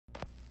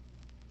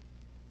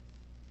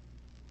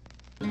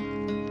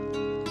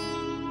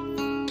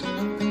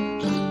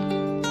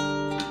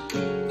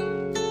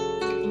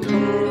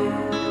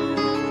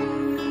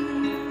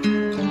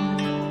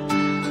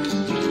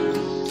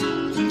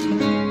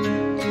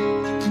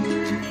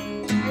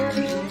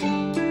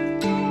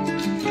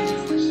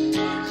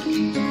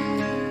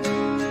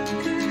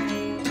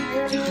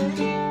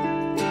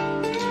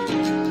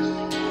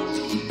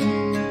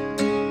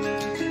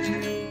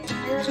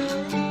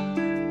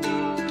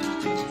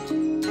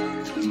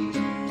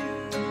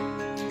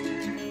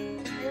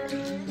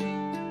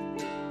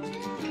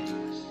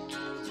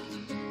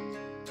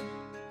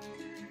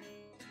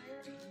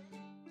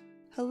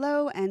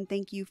Hello, and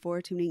thank you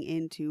for tuning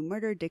in to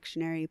Murder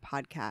Dictionary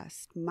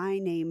Podcast. My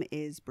name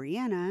is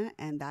Brianna,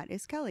 and that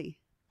is Kelly.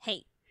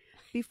 Hey.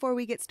 Before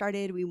we get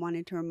started, we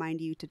wanted to remind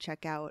you to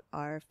check out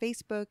our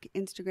Facebook,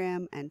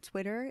 Instagram, and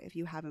Twitter. If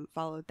you haven't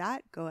followed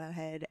that, go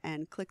ahead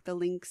and click the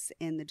links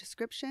in the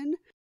description.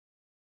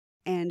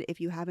 And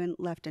if you haven't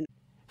left an...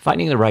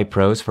 Finding the right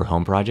pros for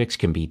home projects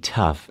can be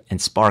tough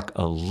and spark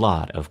a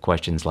lot of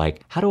questions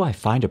like, how do I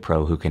find a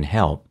pro who can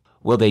help?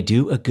 Will they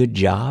do a good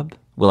job?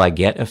 Will I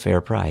get a fair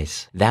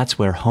price? That's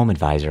where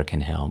HomeAdvisor can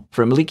help.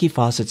 From leaky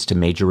faucets to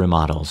major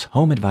remodels,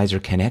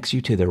 HomeAdvisor connects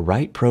you to the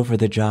right pro for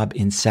the job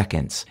in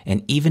seconds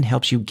and even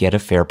helps you get a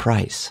fair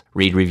price.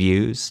 Read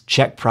reviews,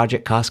 check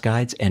project cost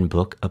guides, and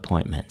book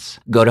appointments.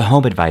 Go to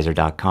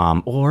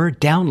HomeAdvisor.com or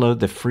download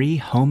the free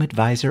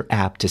HomeAdvisor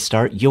app to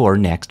start your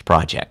next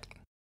project.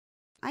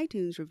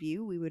 iTunes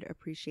review, we would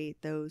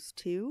appreciate those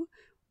too.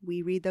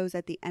 We read those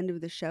at the end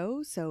of the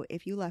show, so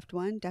if you left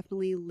one,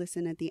 definitely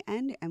listen at the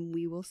end and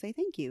we will say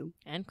thank you.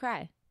 And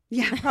cry.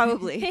 Yeah,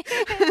 probably.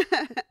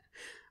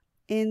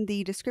 In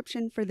the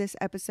description for this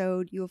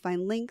episode, you will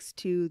find links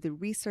to the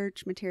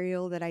research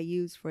material that I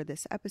use for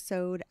this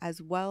episode,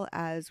 as well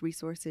as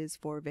resources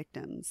for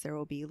victims. There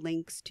will be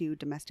links to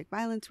domestic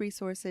violence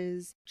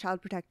resources,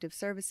 child protective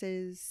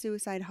services,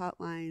 suicide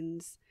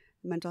hotlines,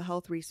 mental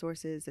health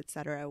resources,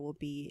 etc. will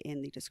be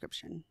in the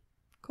description.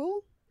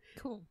 Cool?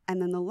 Cool. And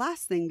then the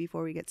last thing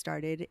before we get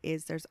started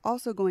is there's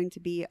also going to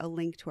be a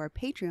link to our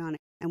Patreon,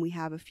 and we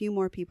have a few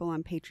more people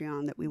on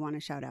Patreon that we want to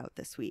shout out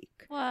this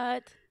week.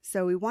 What?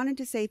 So we wanted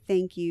to say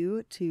thank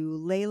you to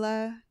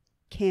Layla,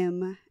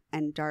 Kim,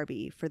 and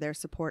Darby for their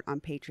support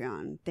on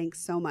Patreon. Thanks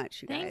so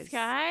much, you guys. Thanks,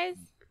 guys.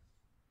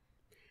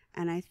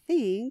 And I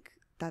think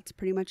that's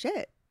pretty much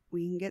it.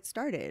 We can get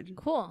started.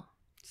 Cool.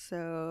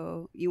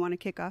 So you want to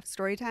kick off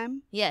story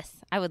time? Yes,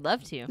 I would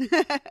love to.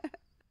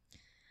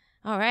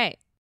 All right.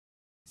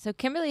 So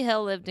Kimberly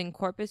Hill lived in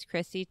Corpus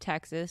Christi,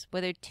 Texas,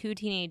 with her 2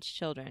 teenage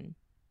children.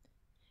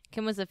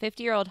 Kim was a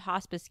 50-year-old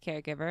hospice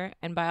caregiver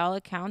and, by all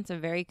accounts, a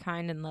very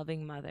kind and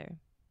loving mother.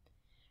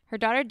 Her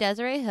daughter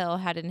Desiree Hill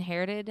had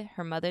inherited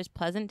her mother's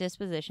pleasant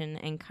disposition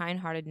and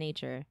kind-hearted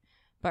nature,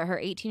 but her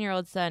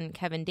 18-year-old son,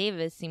 Kevin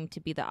Davis, seemed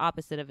to be the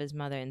opposite of his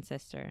mother and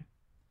sister.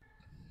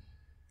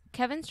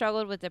 Kevin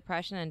struggled with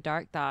depression and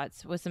dark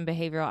thoughts with some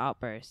behavioral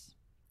outbursts.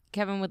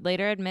 Kevin would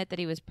later admit that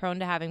he was prone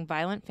to having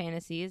violent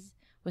fantasies,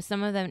 with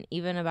some of them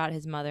even about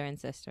his mother and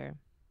sister.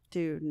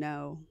 Dude,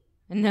 no.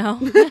 No?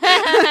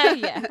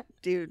 Yeah.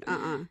 Dude,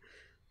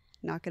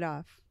 knock it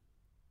off.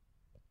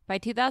 By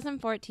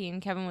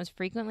 2014, Kevin was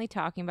frequently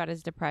talking about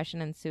his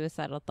depression and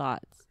suicidal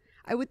thoughts.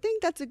 I would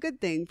think that's a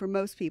good thing for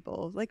most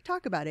people. Like,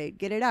 talk about it.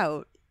 Get it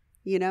out.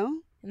 You know?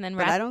 And then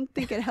but I don't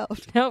think it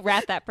helped. No,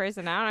 rat that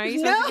person out. Are you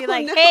supposed to be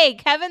like, hey,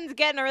 Kevin's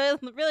getting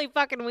really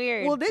fucking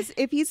weird? Well,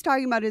 if he's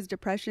talking about his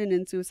depression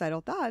and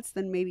suicidal thoughts,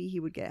 then maybe he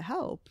would get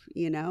help,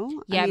 you know?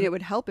 Yeah, I mean, it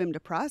would help him to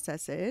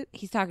process it.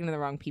 He's talking to the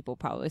wrong people,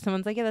 probably.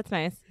 Someone's like, yeah, that's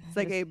nice. It's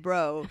like, hey,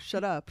 bro,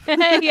 shut up.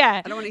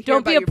 Yeah. I don't want to hear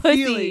Don't about be a your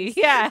pussy. feelings.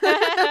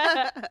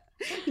 Yeah.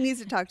 He needs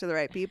to talk to the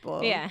right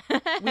people. Yeah.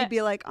 We'd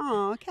be like,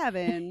 oh,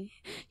 Kevin.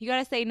 You got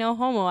to say no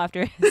homo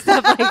after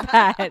stuff like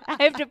that.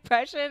 I have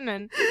depression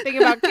and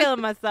thinking about killing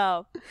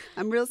myself.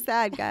 I'm real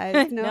sad,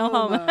 guys. No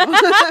homo.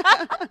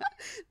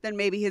 Then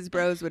maybe his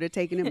bros would have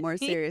taken it more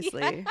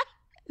seriously.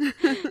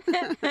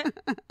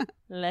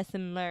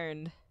 Lesson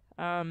learned.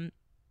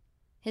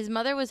 His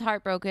mother was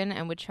heartbroken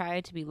and would try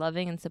to be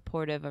loving and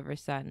supportive of her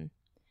son.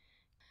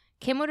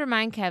 Kim would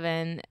remind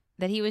Kevin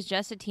that he was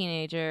just a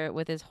teenager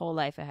with his whole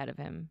life ahead of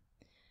him.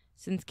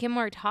 Since Kim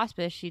worked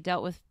hospice, she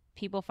dealt with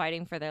people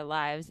fighting for their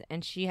lives,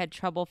 and she had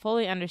trouble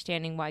fully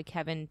understanding why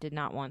Kevin did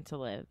not want to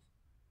live.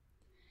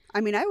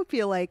 I mean, I would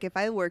feel like if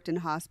I worked in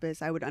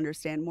hospice, I would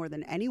understand more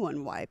than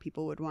anyone why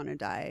people would want to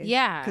die.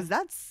 Yeah. Because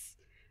that's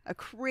a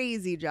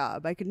crazy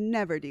job. I could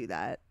never do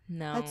that.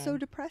 No. That's so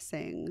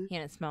depressing. Yeah,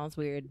 and it smells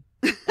weird.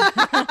 It's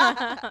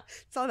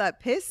all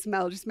that piss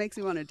smell just makes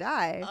me want to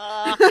die.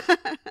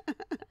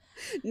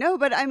 No,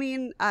 but I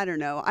mean, I don't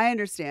know. I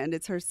understand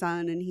it's her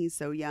son and he's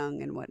so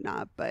young and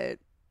whatnot. But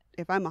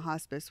if I'm a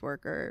hospice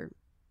worker,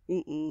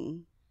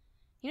 You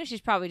know,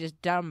 she's probably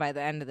just done by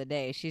the end of the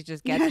day. She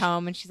just gets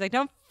home and she's like,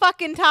 don't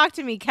fucking talk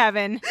to me,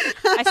 Kevin.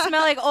 I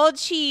smell like old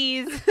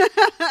cheese.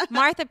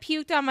 Martha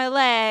puked on my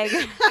leg.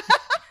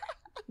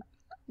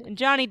 And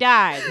Johnny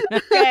died.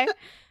 Okay.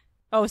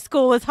 Oh,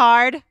 school was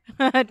hard?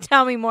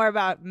 Tell me more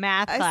about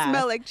math class. I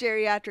smell like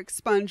geriatric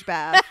sponge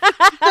bath.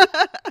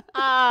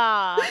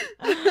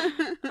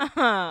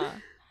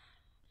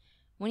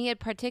 When he had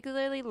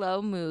particularly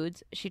low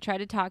moods, she tried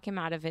to talk him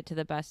out of it to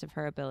the best of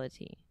her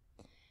ability.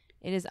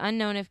 It is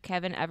unknown if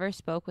Kevin ever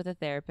spoke with a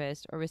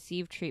therapist or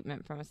received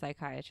treatment from a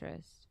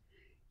psychiatrist.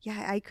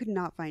 Yeah, I could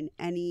not find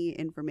any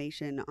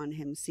information on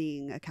him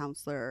seeing a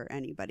counselor or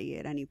anybody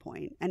at any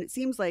point. And it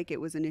seems like it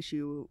was an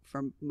issue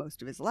for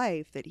most of his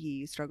life that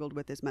he struggled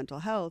with his mental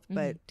health,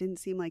 but didn't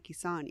seem like he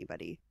saw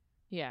anybody.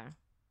 Yeah.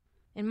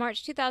 In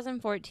March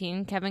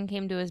 2014, Kevin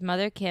came to his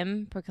mother,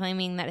 Kim,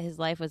 proclaiming that his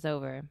life was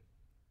over.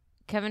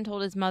 Kevin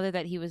told his mother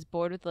that he was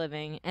bored with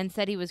living and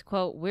said he was,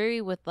 quote, weary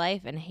with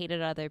life and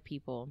hated other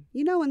people.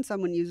 You know when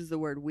someone uses the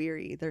word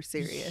weary, they're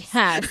serious.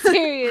 Yeah,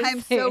 serious. I'm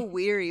so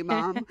weary,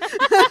 Mom.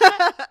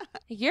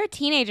 You're a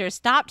teenager.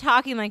 Stop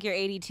talking like you're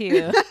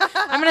 82.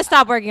 I'm going to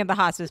stop working at the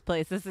hospice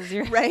place. This is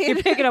your right.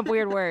 You're picking up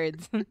weird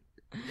words.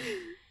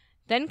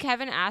 Then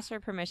Kevin asked for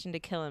permission to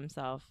kill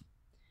himself.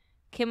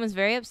 Kim was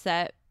very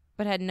upset,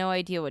 but had no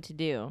idea what to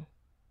do.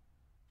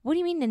 What do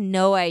you mean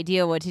no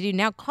idea what to do?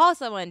 Now call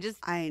someone.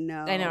 I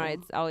know.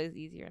 It's always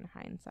easier in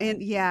hindsight.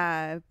 And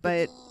yeah,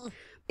 but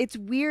it's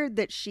weird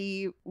that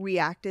she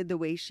reacted the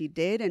way she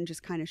did and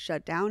just kind of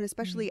shut down,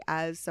 especially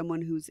as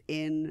someone who's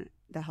in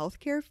the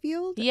healthcare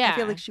field. Yeah. I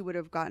feel like she would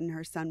have gotten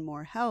her son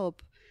more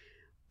help,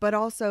 but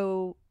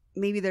also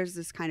maybe there's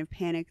this kind of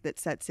panic that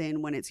sets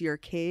in when it's your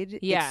kid.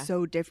 Yeah. It's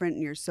so different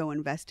and you're so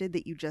invested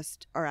that you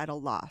just are at a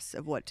loss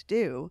of what to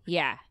do.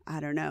 Yeah. I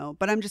don't know.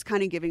 But I'm just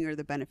kind of giving her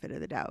the benefit of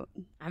the doubt.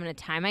 I'm going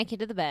to tie my kid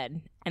to the bed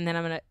and then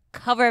I'm going to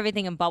cover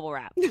everything in bubble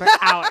wrap for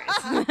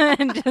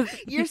hours.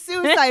 You're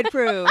suicide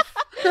proof.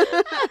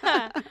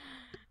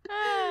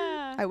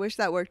 I wish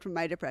that worked for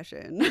my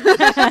depression.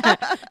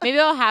 Maybe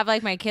I'll have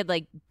like my kid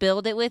like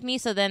build it with me,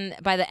 so then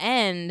by the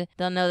end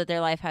they'll know that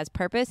their life has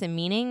purpose and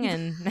meaning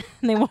and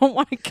they won't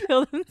want to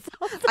kill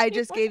themselves anymore. I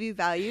just gave you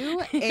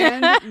value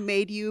and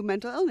made you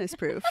mental illness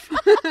proof.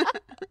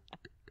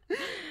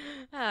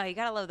 Oh, you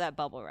gotta love that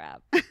bubble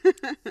wrap.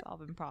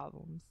 Solving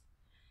problems.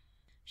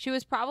 She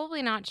was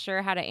probably not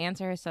sure how to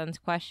answer her son's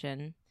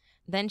question.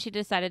 Then she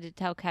decided to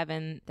tell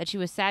Kevin that she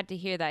was sad to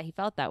hear that he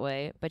felt that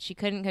way, but she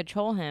couldn't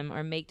control him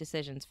or make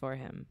decisions for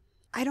him.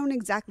 I don't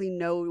exactly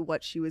know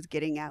what she was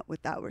getting at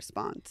with that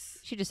response.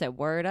 She just said,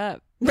 word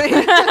up.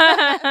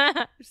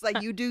 Right? It's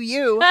like, you do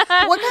you. What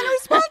kind of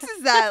response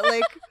is that?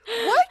 Like,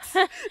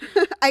 what?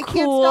 I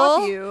can't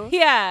stop you.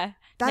 Yeah.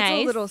 That's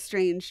nice. a little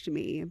strange to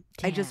me.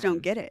 Damn. I just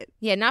don't get it.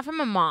 Yeah, not from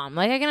a mom.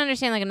 Like, I can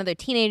understand, like, another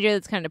teenager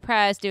that's kind of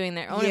depressed, doing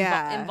their own,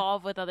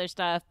 involved with other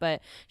stuff,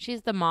 but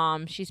she's the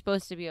mom. She's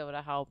supposed to be able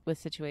to help with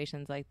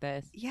situations like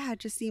this. Yeah, it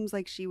just seems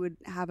like she would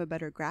have a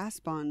better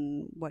grasp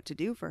on what to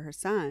do for her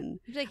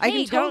son. Like, I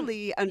can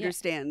totally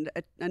understand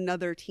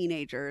another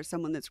teenager,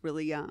 someone that's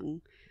really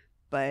young,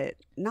 but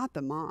not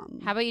the mom.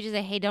 How about you just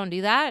say, hey, don't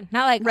do that?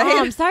 Not like, right? Oh,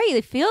 I'm sorry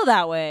you feel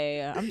that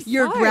way.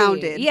 You're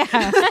grounded. Yeah.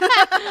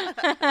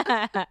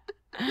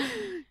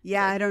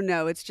 Yeah, I don't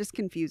know. It's just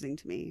confusing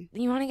to me.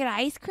 You want to get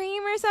ice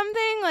cream or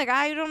something? Like,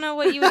 I don't know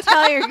what you would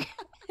tell your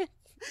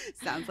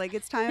Sounds like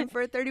it's time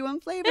for a 31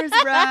 flavors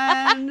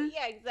run.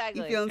 Yeah,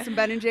 exactly. You feeling some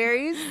Ben &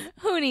 Jerry's?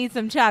 Who needs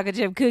some chocolate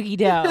chip cookie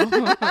dough?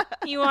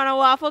 You want a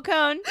waffle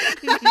cone?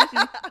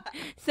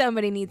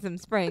 Somebody needs some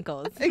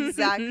sprinkles.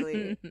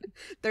 Exactly.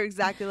 They're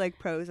exactly like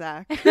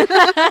Prozac.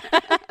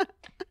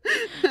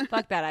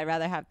 Fuck that. I'd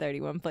rather have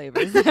 31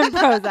 flavors than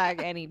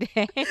Prozac any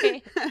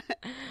day.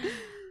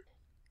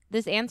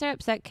 This answer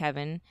upset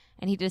Kevin,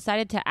 and he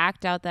decided to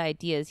act out the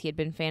ideas he had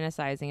been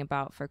fantasizing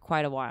about for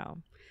quite a while.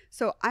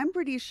 So I'm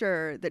pretty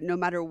sure that no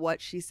matter what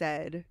she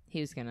said,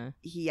 he was gonna.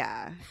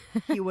 Yeah,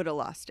 he would have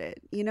lost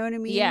it. You know what I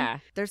mean? Yeah.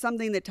 There's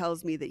something that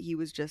tells me that he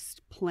was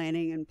just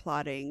planning and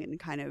plotting and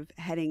kind of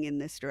heading in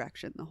this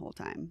direction the whole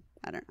time.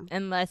 I don't know.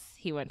 Unless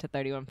he went to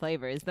 31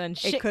 flavors, then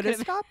shit it could have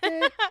stopped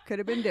it. Could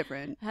have been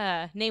different.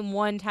 Name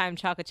one time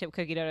chocolate chip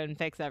cookie dough and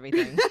fix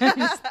everything.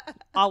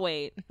 I'll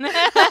wait.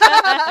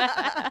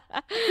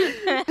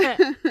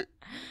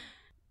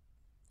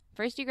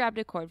 First, he grabbed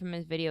a cord from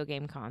his video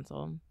game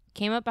console,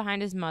 came up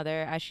behind his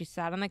mother as she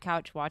sat on the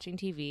couch watching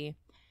TV,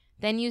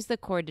 then used the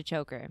cord to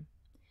choke her.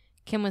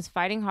 Kim was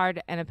fighting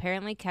hard, and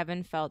apparently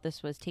Kevin felt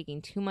this was taking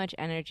too much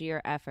energy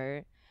or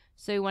effort,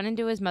 so he went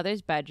into his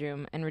mother's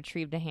bedroom and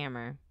retrieved a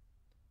hammer.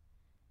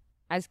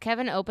 As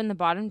Kevin opened the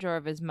bottom drawer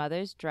of his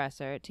mother's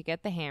dresser to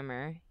get the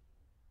hammer,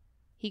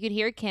 he could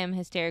hear Kim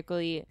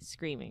hysterically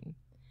screaming.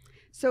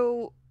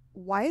 So,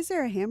 why is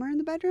there a hammer in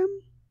the bedroom?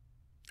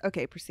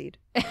 Okay, proceed.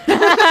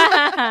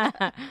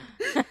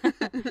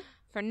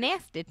 For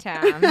nasty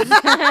times.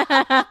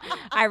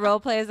 I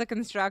roleplay as a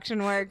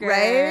construction worker.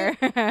 Right?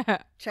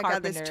 Check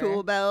out this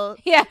tool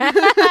belt. Yeah.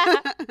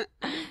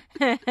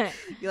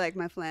 You like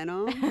my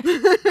flannel?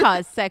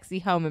 Cause sexy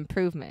home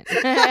improvement.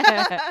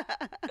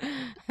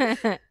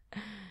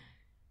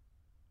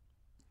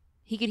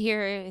 He could hear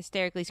her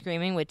hysterically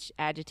screaming, which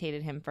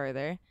agitated him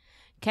further.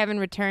 Kevin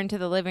returned to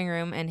the living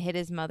room and hit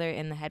his mother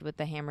in the head with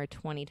the hammer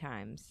 20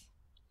 times.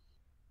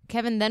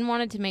 Kevin then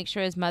wanted to make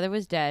sure his mother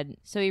was dead,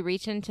 so he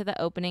reached into the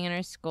opening in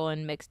her skull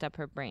and mixed up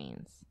her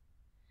brains.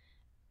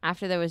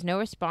 After there was no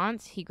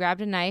response, he grabbed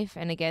a knife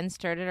and again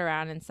stirred it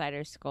around inside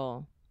her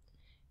skull.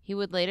 He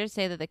would later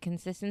say that the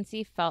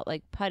consistency felt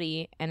like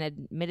putty and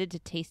admitted to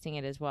tasting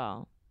it as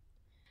well.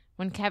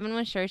 When Kevin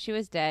was sure she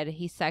was dead,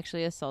 he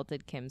sexually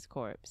assaulted Kim's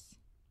corpse.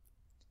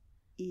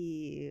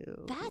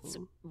 Ew. That's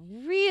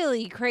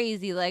really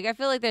crazy. Like, I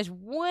feel like there's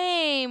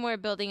way more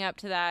building up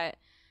to that.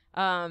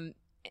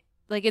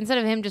 Like, instead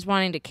of him just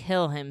wanting to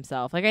kill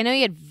himself. Like, I know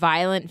he had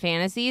violent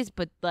fantasies,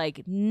 but,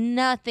 like,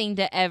 nothing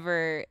to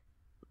ever...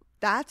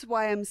 That's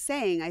why I'm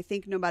saying I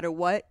think no matter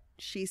what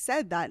she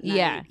said that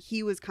night,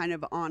 he was kind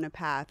of on a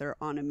path or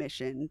on a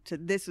mission to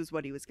this is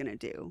what he was going to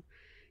do.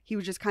 He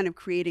was just kind of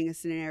creating a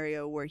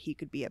scenario where he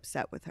could be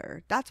upset with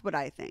her. That's what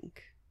I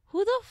think.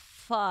 Who the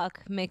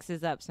fuck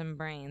mixes up some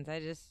brains?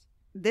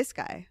 This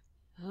guy.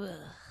 Ugh.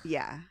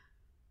 Yeah.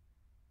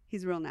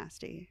 He's real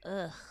nasty.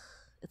 Ugh.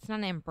 It's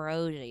not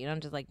ambrosia. You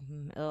don't just like,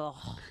 ugh.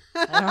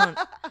 I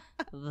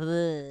don't.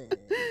 Ugh.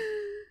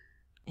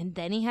 And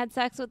then he had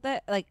sex with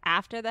it? Like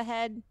after the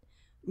head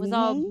was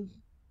all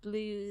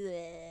blue.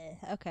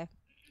 Okay.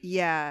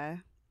 Yeah.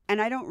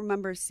 And I don't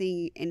remember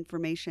seeing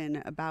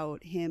information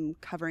about him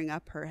covering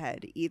up her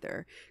head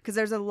either. Because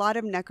there's a lot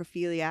of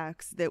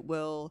necrophiliacs that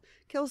will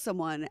kill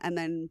someone and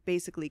then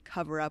basically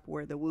cover up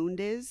where the wound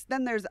is.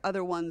 Then there's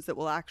other ones that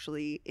will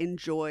actually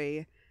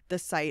enjoy the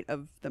site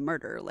of the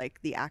murder,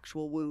 like the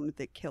actual wound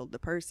that killed the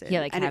person. Yeah,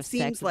 like and have it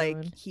seems sex with like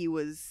the wound. he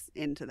was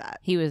into that.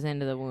 He was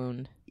into the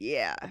wound.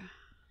 Yeah.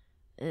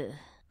 Ugh.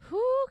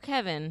 Whew,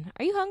 Kevin.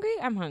 Are you hungry?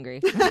 I'm hungry.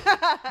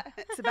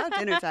 It's about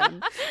dinner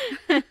time.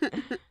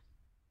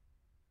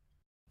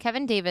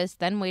 Kevin Davis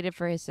then waited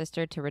for his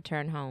sister to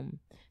return home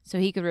so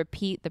he could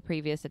repeat the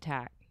previous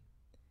attack.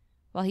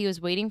 While he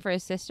was waiting for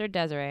his sister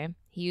Desiree,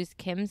 he used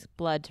Kim's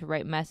blood to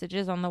write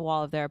messages on the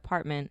wall of their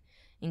apartment,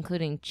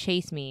 including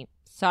 "Chase me,"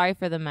 "Sorry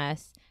for the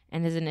mess,"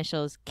 and his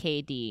initials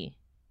KD.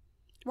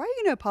 Why are you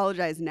going to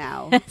apologize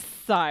now?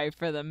 Sorry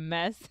for the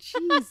mess.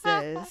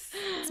 Jesus.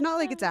 It's not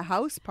like it's a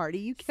house party.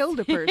 You killed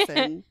a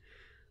person.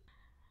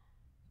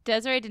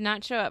 Desiree did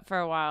not show up for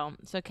a while,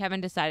 so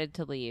Kevin decided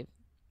to leave.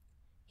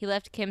 He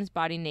left Kim's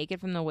body naked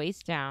from the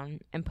waist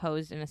down and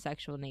posed in a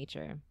sexual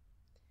nature.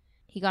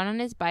 He got on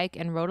his bike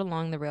and rode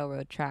along the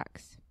railroad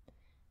tracks.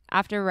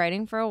 After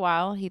riding for a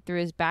while, he threw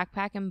his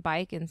backpack and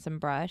bike in some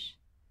brush,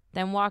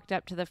 then walked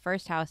up to the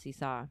first house he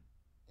saw.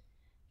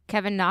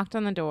 Kevin knocked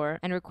on the door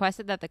and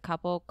requested that the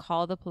couple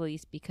call the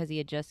police because he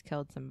had just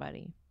killed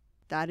somebody.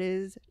 That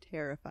is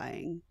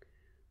terrifying.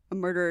 A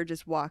murderer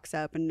just walks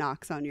up and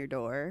knocks on your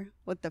door.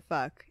 What the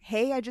fuck?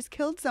 Hey, I just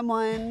killed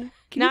someone.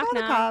 Can Knock, you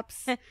call knock.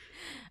 the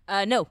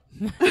cops? No.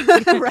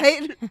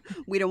 Right?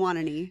 We don't want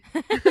any.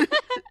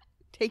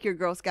 Take your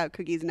Girl Scout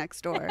cookies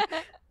next door.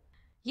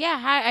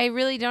 Yeah, I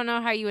really don't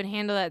know how you would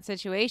handle that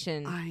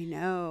situation. I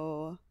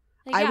know.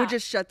 Like, I yeah. would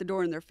just shut the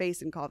door in their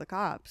face and call the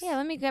cops. Yeah,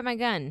 let me get my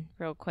gun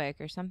real quick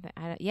or something.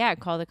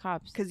 Call the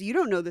cops. Because you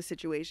don't know the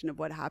situation of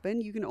what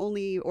happened. You can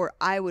only, or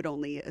I would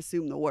only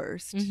assume the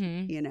worst,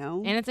 Mhm. you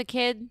know? And it's a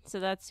kid, so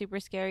that's super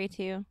scary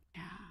too.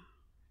 Yeah.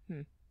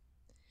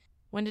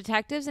 When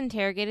detectives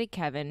interrogated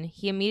Kevin,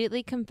 he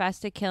immediately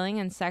confessed to killing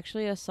and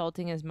sexually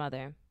assaulting his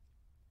mother.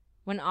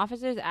 When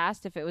officers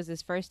asked if it was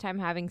his first time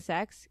having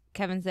sex,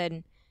 Kevin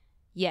said,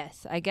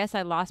 "Yes, I guess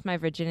I lost my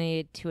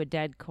virginity to a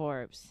dead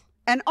corpse."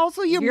 And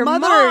also your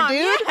mom, mother,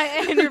 dude.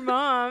 Yeah, and your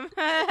mom.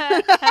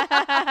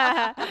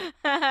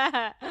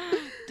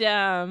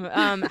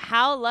 Dumb.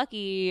 How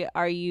lucky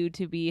are you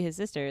to be his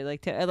sister?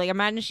 Like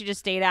imagine she just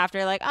stayed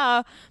after, like,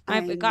 oh,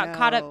 I got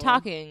caught up know.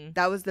 talking.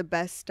 That was the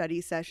best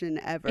study session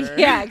ever.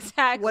 Yeah,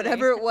 exactly.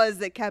 Whatever it was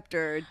that kept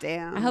her,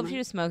 damn. I hope she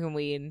was smoking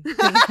weed.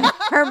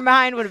 Her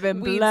mind would have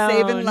been Weed blown.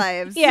 saving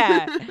lives.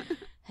 Yeah.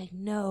 Like,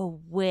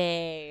 no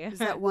way. Just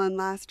that one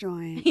last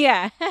joint.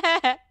 Yeah.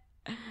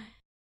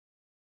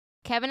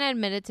 Kevin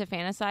admitted to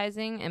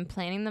fantasizing and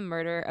planning the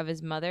murder of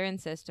his mother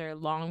and sister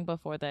long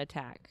before the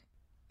attack.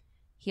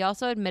 He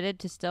also admitted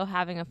to still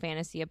having a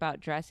fantasy about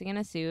dressing in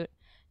a suit,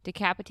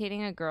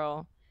 decapitating a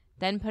girl,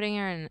 then putting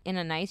her in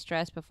a nice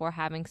dress before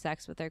having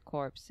sex with her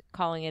corpse,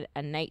 calling it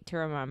a night to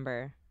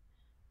remember.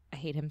 I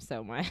hate him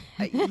so much.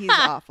 He's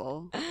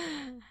awful.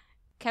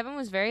 Kevin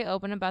was very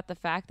open about the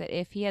fact that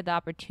if he had the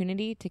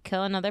opportunity to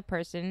kill another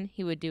person,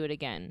 he would do it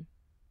again.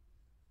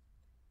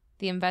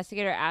 The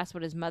investigator asked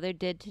what his mother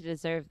did to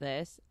deserve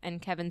this, and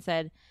Kevin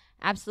said,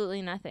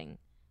 "Absolutely nothing.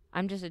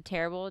 I'm just a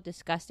terrible,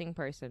 disgusting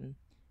person.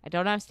 I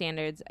don't have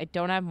standards. I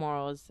don't have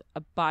morals.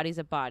 A body's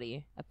a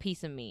body. A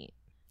piece of meat."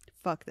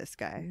 Fuck this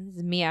guy. This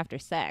is me after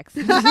sex.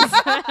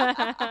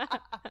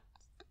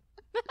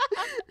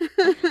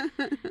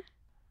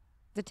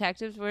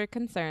 Detectives were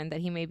concerned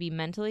that he may be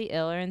mentally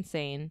ill or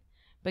insane,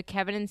 but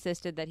Kevin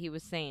insisted that he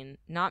was sane,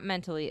 not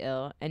mentally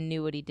ill, and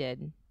knew what he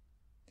did.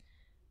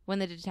 When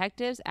the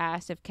detectives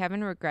asked if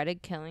Kevin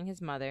regretted killing his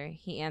mother,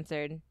 he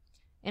answered,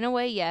 "In a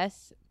way,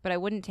 yes, but I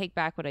wouldn't take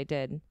back what I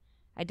did.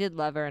 I did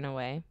love her in a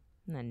way.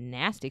 In a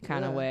nasty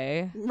kind of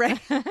way." Right.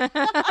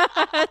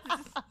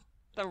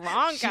 The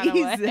wrong kind of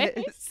way.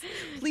 Jesus.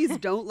 Please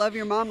don't love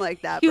your mom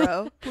like that,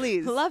 bro.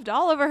 Please. Loved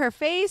all over her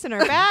face and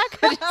her back.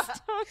 I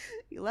just don't...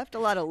 You left a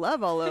lot of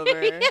love all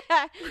over.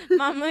 Yeah.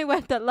 Mom, let me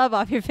wipe that love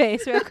off your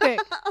face real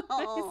quick.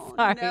 Oh,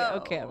 Sorry. no.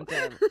 Okay, I'm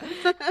done.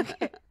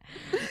 Okay.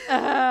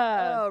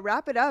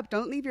 Wrap it up.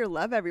 Don't leave your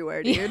love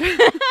everywhere, dude.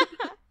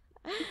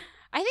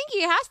 I think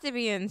he has to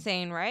be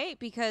insane, right?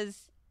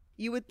 Because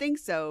You would think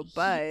so,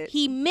 but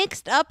he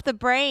mixed up the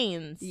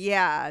brains.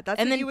 yeah, that's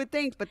And what then- you would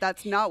think, but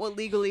that's not what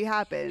legally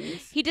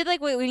happens. He did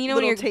like when you know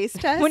Little when you're taste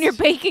test? when you're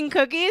baking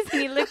cookies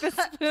and you lick the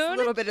Just spoon. a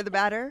little bit of the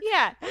batter.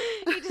 Yeah,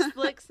 he just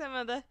licks some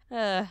of the.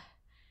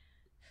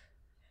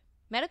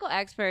 Medical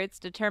experts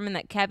determined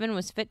that Kevin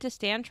was fit to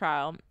stand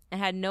trial and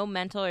had no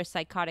mental or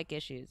psychotic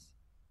issues,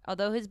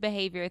 although his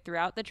behavior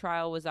throughout the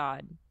trial was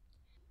odd.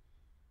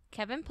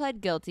 Kevin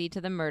pled guilty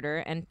to the murder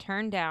and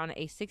turned down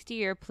a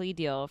 60-year plea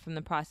deal from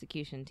the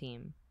prosecution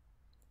team.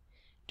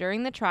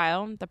 During the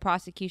trial, the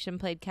prosecution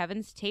played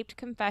Kevin's taped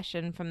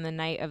confession from the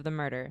night of the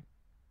murder.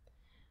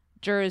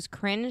 Jurors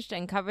cringed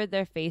and covered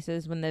their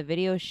faces when the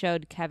video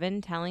showed Kevin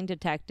telling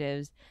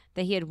detectives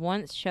that he had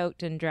once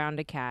choked and drowned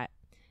a cat,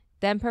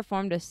 then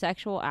performed a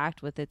sexual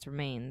act with its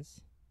remains.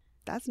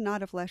 That's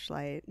not a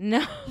fleshlight.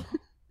 No.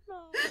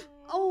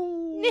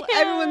 Oh, No.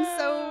 Everyone's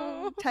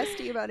so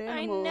testy about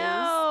animals. I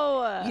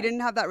know. You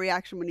didn't have that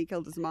reaction when he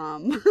killed his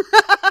mom.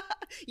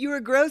 You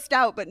were grossed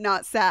out, but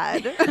not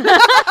sad.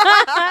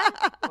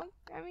 I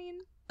mean,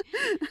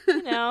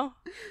 you know.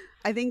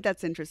 I think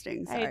that's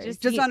interesting. Sorry. I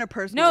just on a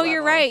personal No, level.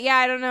 you're right. Yeah,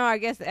 I don't know. I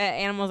guess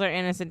animals are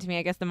innocent to me.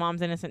 I guess the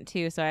mom's innocent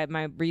too, so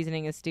my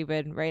reasoning is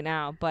stupid right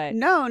now. But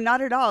no,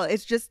 not at all.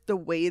 It's just the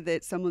way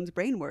that someone's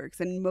brain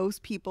works, and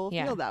most people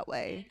feel that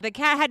way. The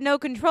cat had no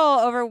control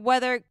over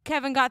whether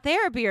Kevin got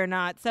therapy or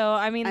not. So,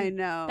 I mean, I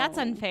know. That's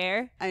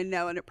unfair. I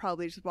know, and it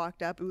probably just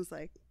walked up and was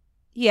like,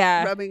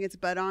 rubbing its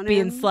butt on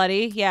being him.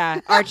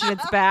 slutty, arching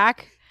its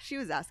back. She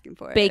was asking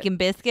for Baking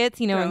biscuits,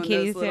 when Throwing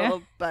kitties those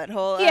little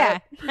butthole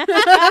up.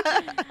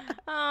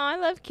 Oh, I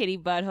love kitty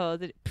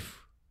buttholes.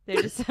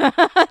 They're just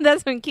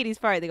that's when kitties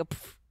fart. They go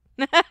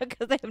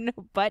because they have no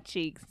butt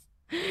cheeks.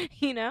 I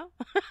do know.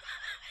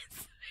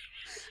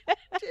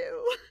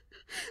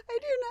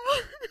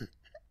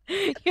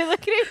 You're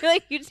looking at me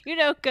like you do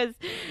know because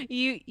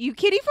you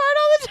kitty fart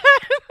all the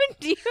time.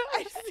 Do you?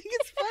 I just think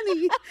it's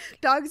funny.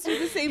 Dogs do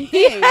the same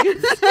thing.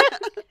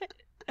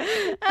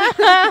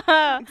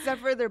 Except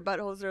for their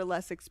buttholes are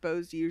less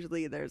exposed.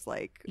 Usually there's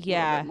like a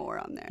little bit more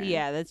on there.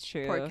 Yeah, that's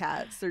true. Poor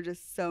cats. They're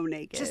just so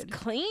naked. Just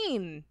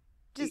clean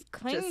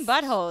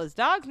buttholes.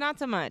 Dogs, not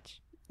so much.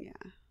 Yeah.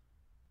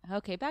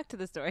 Okay, back to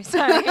the story.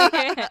 Sorry.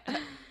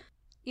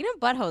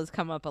 Buttholes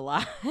come up a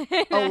lot.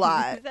 A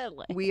lot.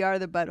 We are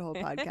the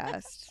Butthole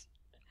Podcast.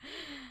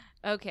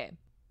 Okay.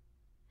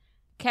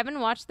 Kevin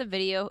watched the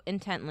video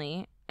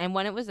intently, and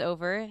when it was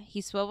over,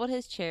 he swiveled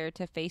his chair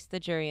to face the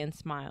jury and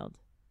smiled.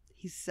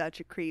 He's such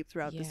a creep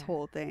throughout this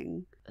whole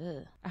thing.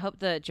 Ugh. I hope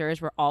the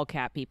jurors were all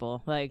cat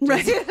people. Like,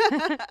 right.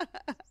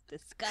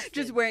 Disgusting.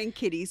 Just wearing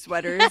kitty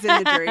sweaters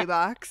in the jury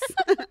box.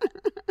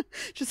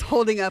 Just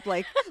holding up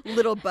like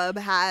little bub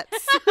hats.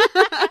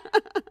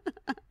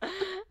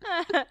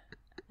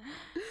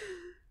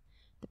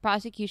 The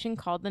prosecution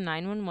called the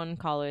 911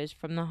 callers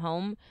from the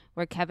home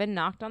where Kevin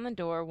knocked on the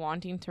door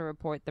wanting to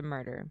report the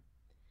murder.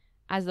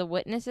 As the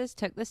witnesses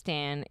took the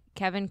stand,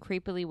 Kevin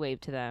creepily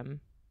waved to them.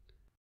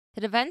 The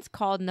defense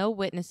called no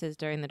witnesses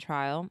during the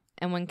trial,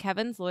 and when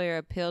Kevin's lawyer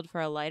appealed for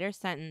a lighter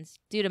sentence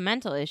due to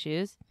mental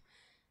issues,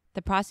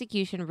 the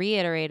prosecution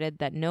reiterated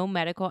that no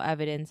medical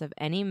evidence of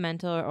any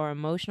mental or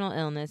emotional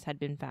illness had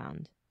been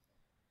found.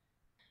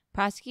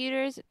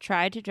 Prosecutors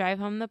tried to drive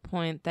home the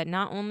point that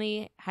not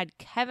only had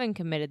Kevin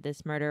committed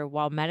this murder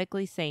while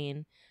medically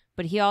sane,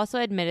 but he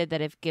also admitted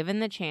that if given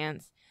the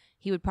chance,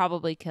 he would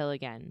probably kill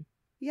again.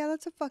 Yeah,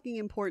 that's a fucking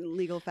important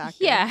legal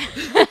factor. Yeah.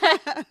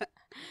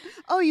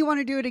 Oh, you want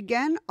to do it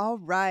again? All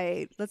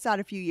right. Let's add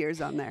a few years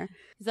on there.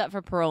 He's up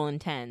for parole in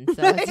 10,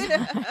 so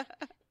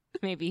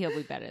maybe he'll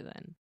be better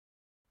then.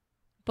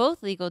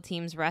 Both legal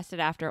teams rested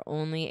after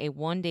only a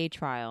one-day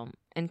trial,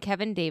 and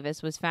Kevin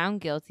Davis was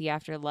found guilty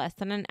after less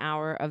than an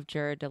hour of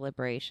juror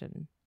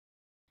deliberation.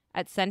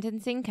 At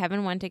sentencing,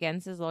 Kevin went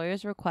against his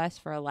lawyer's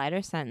request for a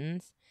lighter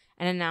sentence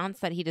and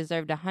announced that he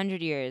deserved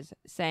 100 years,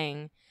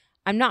 saying,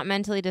 "I'm not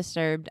mentally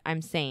disturbed,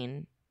 I'm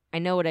sane. I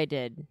know what I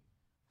did."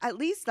 At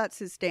least that's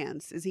his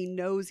stance, is he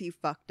knows he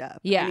fucked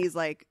up. Yeah. And he's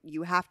like,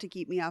 you have to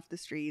keep me off the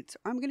streets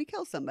or I'm going to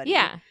kill somebody.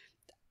 Yeah.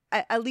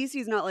 At least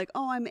he's not like,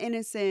 oh, I'm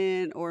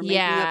innocent or making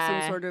up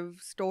some sort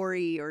of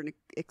story or an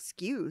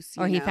excuse.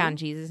 Or he found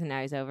Jesus and now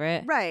he's over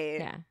it.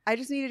 Right. Yeah. I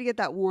just needed to get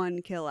that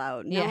one kill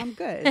out. Now I'm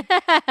good.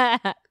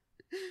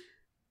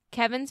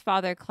 Kevin's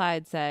father,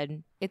 Clyde,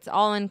 said, "It's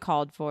all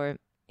uncalled for.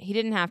 He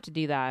didn't have to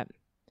do that."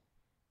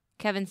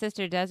 Kevin's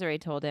sister, Desiree,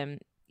 told him,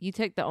 "You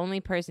took the only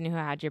person who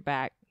had your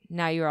back.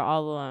 Now you are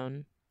all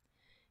alone."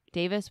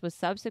 Davis was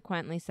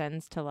subsequently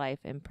sentenced to life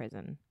in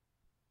prison.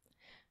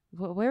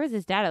 Where was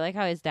his dad? I like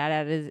how his dad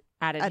added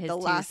his the 2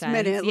 last cents.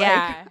 minute.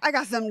 Yeah. Like, I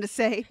got something to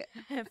say.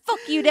 Fuck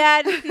you,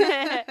 Dad.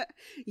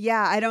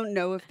 Yeah, I don't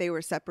know if they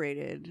were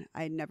separated.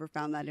 I never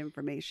found that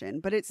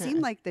information. But it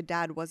seemed like the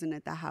dad wasn't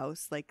at the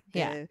house. Like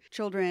the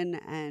children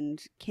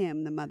and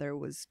Kim, the mother,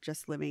 was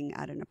just living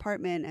at an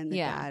apartment and the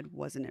dad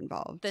wasn't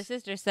involved. The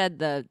sister said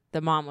the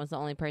mom was the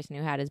only person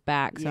who had his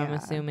back, so I'm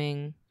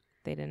assuming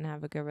they didn't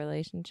have a good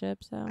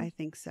relationship. So I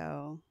think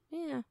so.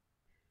 Yeah.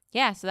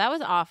 Yeah, so that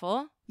was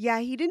awful. Yeah,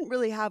 he didn't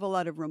really have a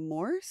lot of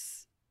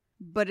remorse,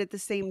 but at the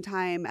same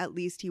time, at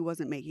least he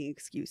wasn't making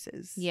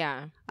excuses.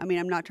 Yeah. I mean,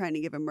 I'm not trying to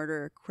give a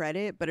murderer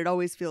credit, but it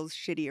always feels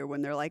shittier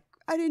when they're like,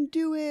 I didn't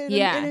do it,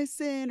 I'm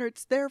innocent, or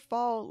it's their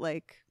fault.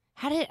 Like,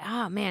 How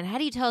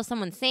do you tell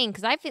someone's sane?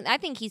 Because I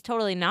think he's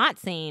totally not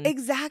sane.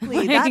 Exactly.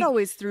 Like, that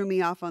always threw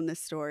me off on this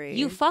story.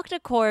 You fucked a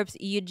corpse.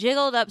 You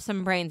jiggled up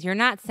some brains. You're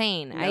not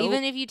sane. Nope.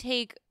 Even if you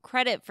take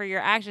credit for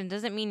your action,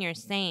 doesn't mean you're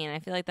sane. I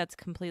feel like that's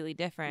completely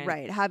different.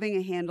 Right. Having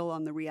a handle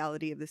on the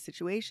reality of the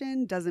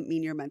situation doesn't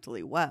mean you're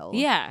mentally well.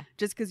 Yeah.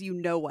 Just because you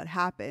know what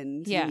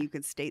happened Yeah. and you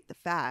can state the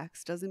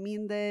facts doesn't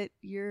mean that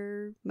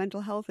your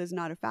mental health is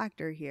not a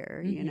factor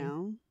here, you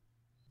know?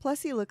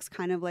 Plus, he looks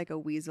kind of like a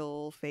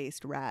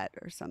weasel-faced rat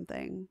or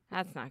something.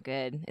 That's not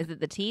good. Is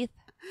it the teeth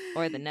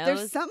or the nose?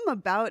 There's something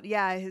about, he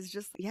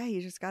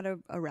just got a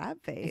rat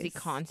face. Is he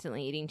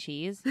constantly eating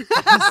cheese? It's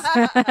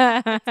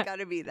got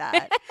to be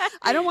that.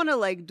 I don't want to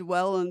like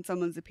dwell on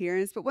someone's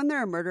appearance, but when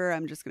they're a murderer,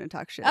 I'm just going to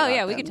talk shit about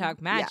yeah, we them. could talk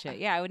mad shit.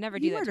 Yeah, I would never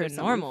do that to a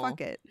normal.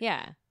 Fuck it.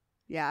 Yeah.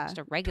 Yeah. Just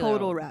a regular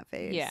total rat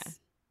face. Yeah.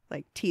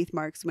 Like teeth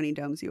marks when he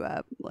domes you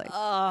up. Like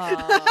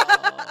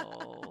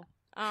Oh.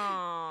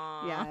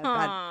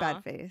 yeah,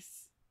 bad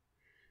face.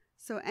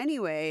 So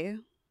anyway,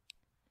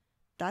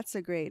 that's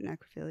a great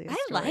necrophilia story.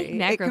 I like It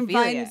necrophilia.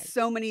 combines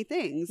so many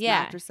things.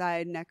 Yeah.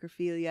 Matricide,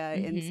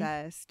 necrophilia,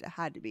 incest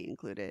had to be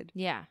included.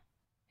 Yeah.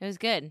 It was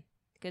good.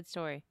 Good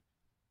story.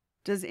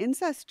 Does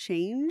incest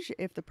change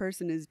if the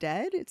person is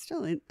dead? It's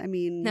still,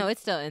 No,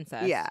 it's still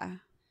incest. Yeah.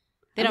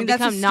 They don't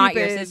that's a become not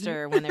your stupid-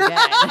 sister when they're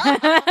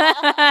dead.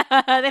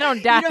 They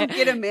don't die. You don't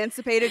get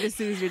emancipated as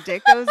soon as your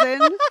dick goes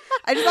in.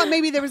 I just thought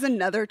maybe there was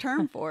another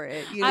term for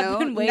it. You know, I've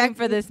been waiting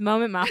for this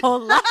moment my whole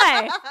life.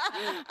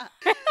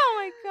 Oh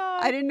my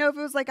God. I didn't know if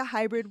it was like a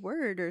hybrid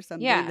word or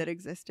something Yeah. that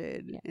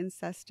existed. Yeah.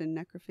 Incest and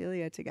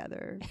necrophilia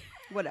together.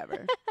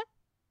 Whatever.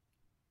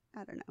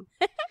 I don't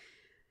know.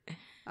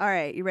 All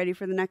right, you ready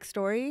for the next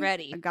story?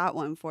 Ready. I got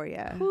one for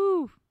you.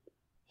 Whew.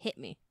 Hit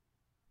me.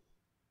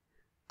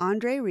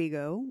 Ondrej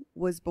Rigo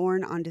was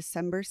born on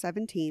December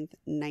 17th,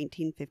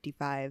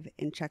 1955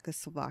 in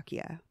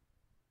Czechoslovakia.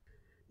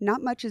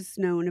 Not much is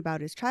known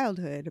about his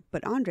childhood,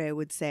 but Ondrej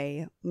would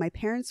say, "My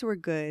parents were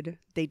good,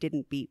 they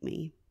didn't beat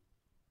me."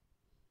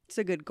 It's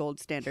a good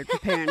gold standard for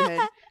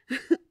parenthood.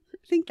 I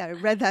think that I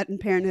read that in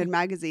Parenthood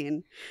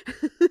magazine.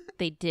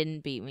 They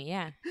didn't beat me.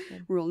 Yeah.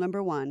 Good. Rule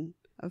number 1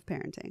 of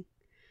parenting.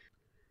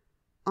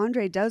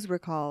 Ondrej does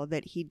recall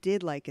that he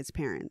did like his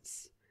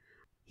parents.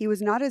 He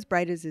was not as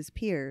bright as his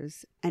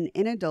peers, and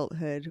in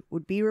adulthood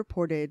would be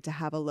reported to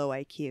have a low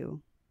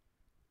IQ.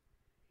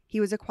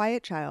 He was a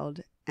quiet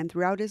child, and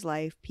throughout his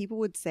life, people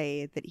would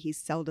say that he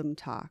seldom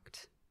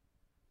talked.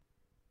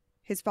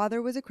 His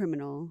father was a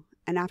criminal,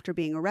 and after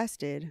being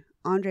arrested,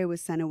 Ondrej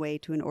was sent away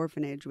to an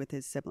orphanage with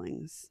his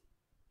siblings.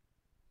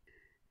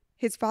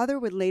 His father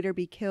would later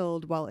be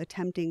killed while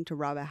attempting to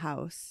rob a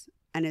house,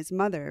 and his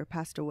mother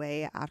passed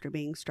away after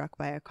being struck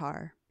by a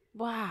car.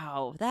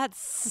 Wow.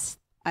 That's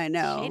I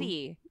know.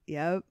 shitty.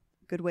 Yep.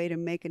 Good way to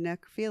make a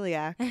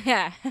necrophiliac.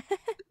 Yeah.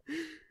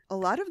 A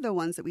lot of the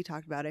ones that we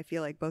talked about, I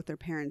feel like both their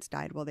parents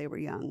died while they were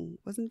young.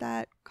 Wasn't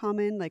that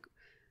common? Like,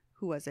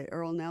 who was it?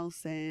 Earl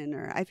Nelson?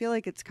 Or I feel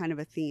like it's kind of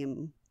a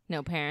theme.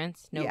 No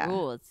parents, no Yeah.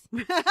 rules.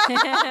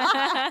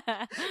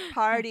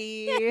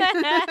 Party.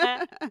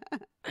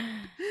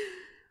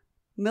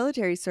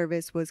 Military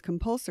service was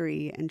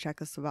compulsory in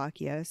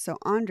Czechoslovakia, so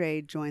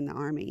Ondrej joined the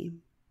army.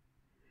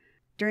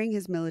 During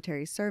his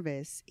military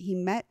service, he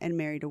met and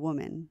married a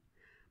woman.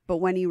 But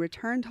when he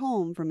returned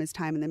home from his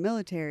time in the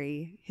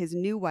military, his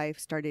new wife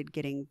started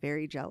getting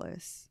very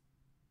jealous.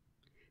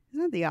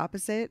 Isn't that the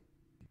opposite?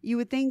 You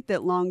would think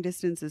that long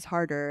distance is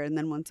harder, and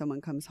then when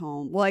someone comes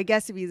home... Well, I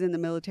guess if he's in the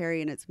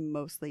military and it's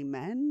mostly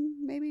men,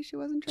 maybe she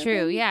wasn't tripping.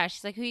 True. Yeah.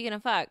 She's like, who you gonna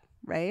fuck?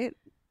 Right?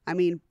 I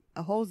mean,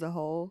 a hole's a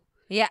hole,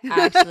 Yeah.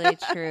 Actually,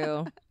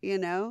 true. you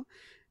know?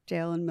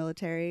 Jail and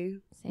military,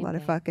 Same a lot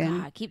of thing. fucking...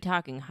 God, keep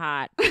talking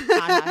hot.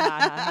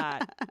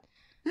 Hot.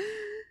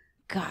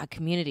 God,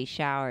 community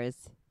showers.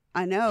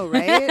 I know,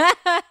 right?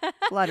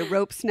 A lot of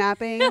rope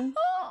snapping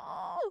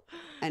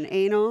and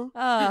anal.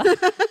 Oh.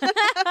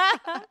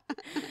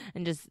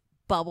 And just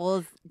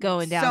bubbles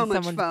going down So much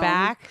someone's foam.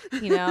 back,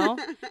 you know?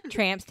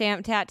 Tramp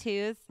stamp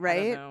tattoos.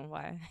 Right? I don't know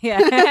why.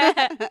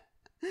 Yeah.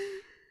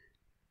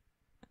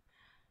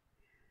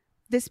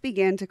 This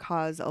began to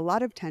cause a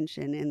lot of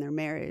tension in their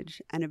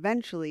marriage, and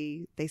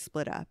eventually they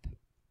split up.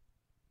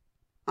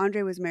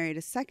 Ondrej was married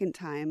a second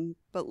time,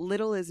 but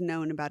little is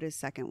known about his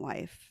second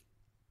wife.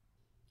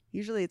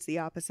 Usually it's the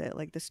opposite,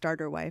 like the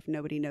starter wife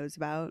nobody knows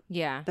about.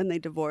 Yeah. Then they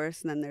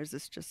divorce, and then there's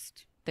this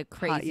just... The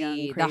Hot, young,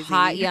 crazy, the crazy.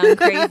 hot, young,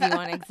 crazy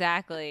one.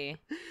 Exactly.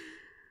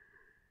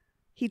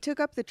 He took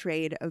up the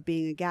trade of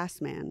being a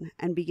gas man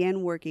and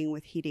began working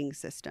with heating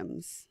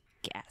systems.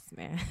 Gas,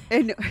 man.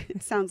 And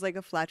it sounds like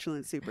a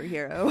flatulent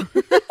superhero.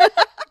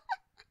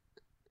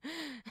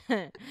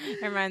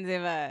 It reminds me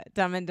of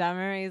Dumb and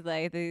Dumber. He's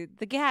like, the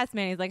gas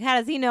man. He's like, how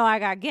does he know I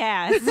got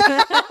gas?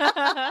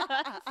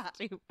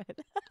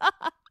 Stupid.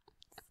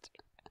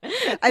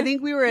 I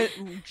think we were at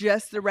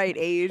just the right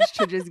age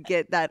to just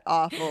get that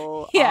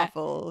awful, Yeah.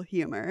 awful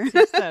humor.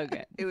 It's so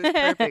good. It was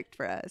perfect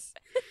for us.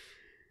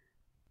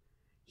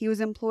 He was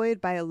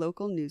employed by a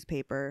local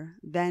newspaper,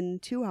 then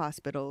 2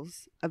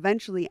 hospitals,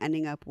 eventually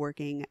ending up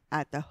working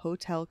at the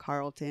Hotel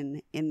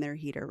Carlton in their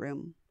heater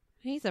room.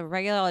 He's a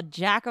regular old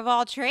jack of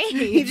all trades.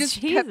 He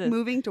just kept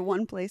moving to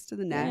one place to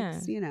the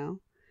next, you know.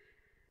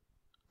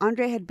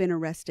 Ondrej had been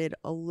arrested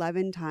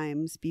 11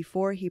 times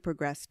before he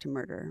progressed to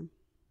murder.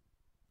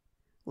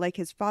 Like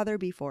his father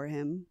before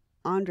him,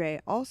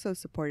 Ondrej also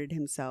supported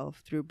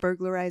himself through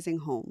burglarizing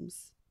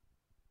homes.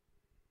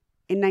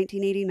 In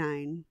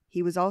 1989,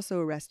 he was also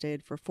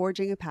arrested for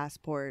forging a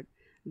passport,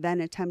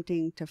 then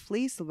attempting to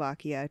flee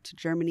Slovakia to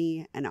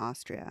Germany and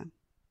Austria.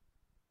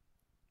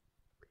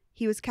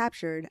 He was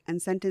captured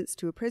and sentenced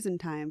to a prison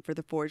time for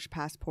the forged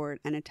passport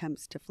and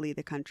attempts to flee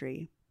the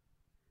country.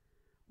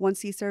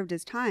 Once he served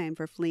his time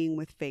for fleeing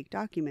with fake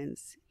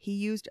documents, he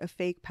used a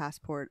fake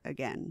passport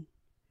again.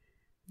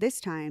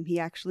 This time, he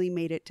actually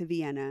made it to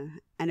Vienna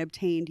and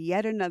obtained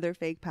yet another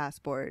fake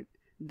passport,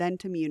 then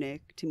to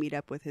Munich to meet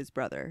up with his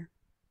brother.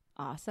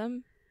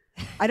 Awesome.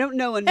 I don't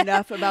know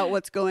enough about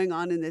what's going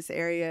on in this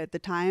area at the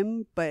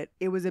time, but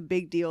it was a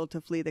big deal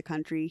to flee the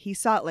country. He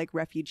sought like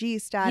refugee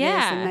status,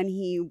 and then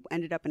he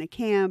ended up in a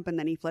camp, and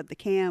then he fled the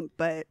camp,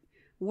 but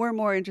we're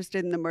more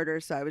interested in the murder,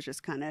 so I was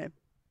just kind of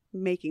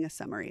making a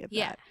summary of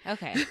that. Yeah,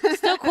 okay.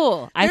 Still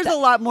cool. There's a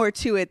lot more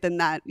to it than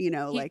that, you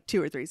know, like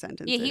 2 or 3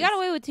 sentences. Yeah, he got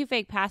away with 2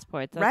 fake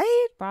passports. That's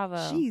right?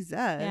 Bravo. Jesus.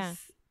 Yeah.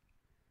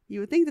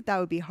 You would think that that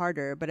would be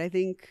harder, but I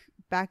think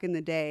back in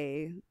the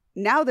day,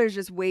 now there's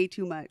just way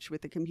too much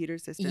with the computer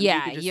system.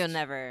 Yeah, you'll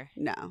never.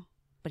 No.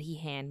 But he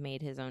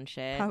handmade his own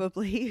shit.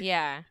 Probably.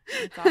 Yeah.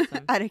 That's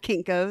awesome. Out of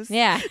Kinko's.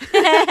 Yeah.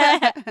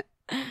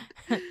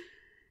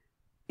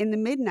 In the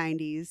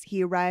mid-90s,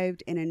 he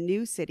arrived in a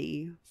new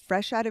city,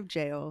 fresh out of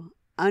jail,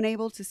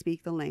 unable to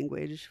speak the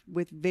language,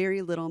 with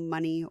very little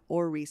money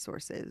or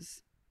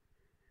resources.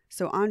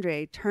 So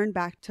Ondrej turned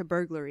back to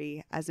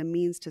burglary as a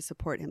means to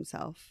support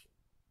himself.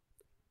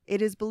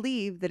 It is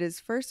believed that his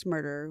first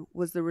murder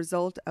was the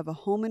result of a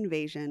home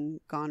invasion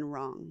gone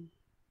wrong.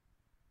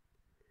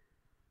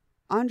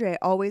 Ondrej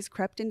always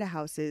crept into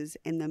houses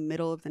in the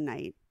middle of the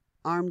night,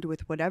 armed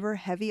with whatever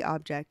heavy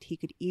object he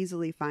could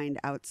easily find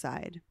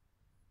outside.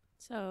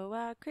 So,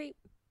 creep.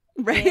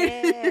 Right.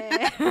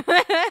 Yeah.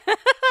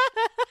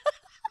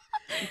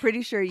 I'm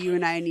pretty sure you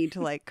and I need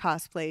to like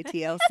cosplay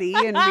TLC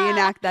and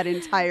reenact that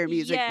entire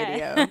music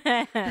video.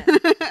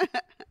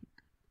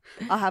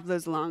 I'll have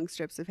those long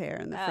strips of hair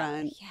in the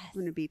front. Yes. I'm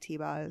going to be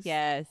T-Boz.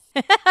 Yes.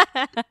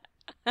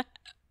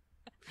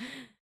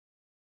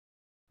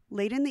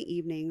 Late in the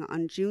evening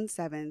on June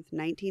 7th,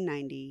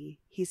 1990,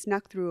 he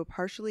snuck through a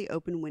partially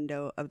open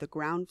window of the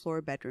ground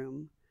floor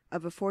bedroom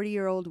of a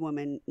 40-year-old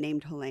woman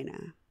named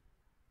Helena.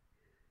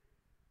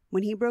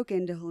 When he broke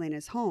into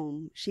Helena's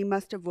home, she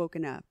must have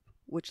woken up,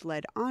 which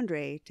led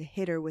Ondrej to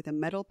hit her with a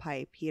metal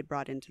pipe he had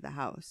brought into the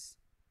house.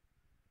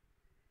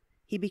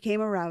 He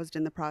became aroused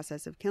in the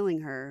process of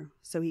killing her,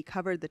 so he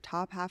covered the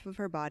top half of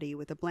her body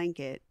with a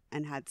blanket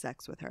and had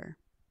sex with her.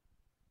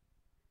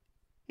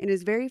 In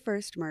his very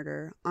first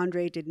murder,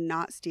 Ondrej did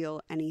not steal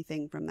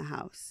anything from the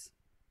house.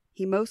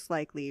 He most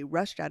likely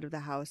rushed out of the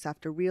house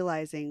after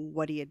realizing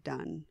what he had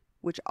done,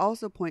 which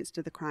also points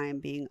to the crime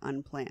being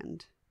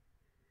unplanned.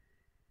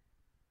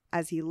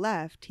 As he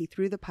left, he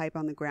threw the pipe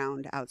on the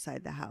ground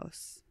outside the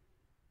house.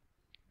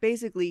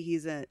 Basically,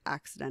 he's an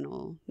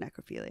accidental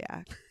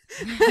necrophiliac.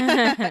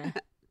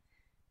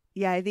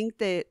 Yeah, I think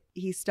that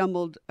he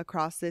stumbled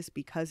across this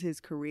because his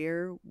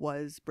career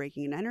was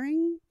breaking and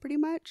entering, pretty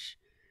much.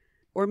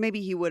 Or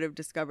maybe he would have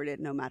discovered it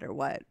no matter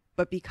what.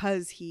 But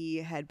because he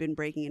had been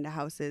breaking into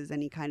houses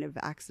and he kind of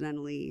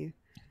accidentally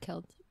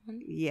killed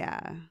someone.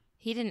 Yeah.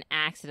 He didn't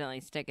accidentally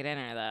stick it in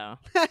her, though.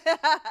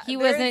 He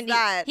wasn't.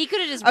 He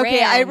could have just Okay,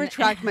 ran. I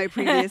retract my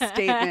previous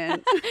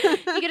statement.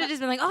 He could have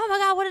just been like, "Oh my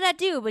god, what did I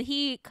do?" But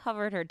he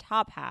covered her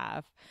top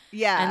half.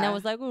 Yeah, and then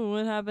was like, "Oh,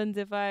 what happens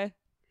if I?"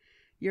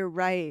 You're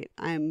right.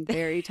 I'm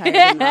very tired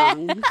and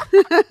wrong.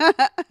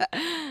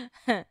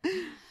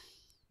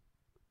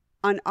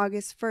 On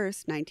August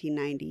 1st,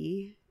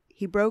 1990,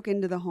 he broke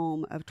into the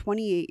home of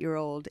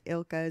 28-year-old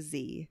Ilka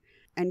Z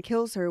and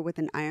kills her with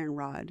an iron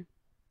rod.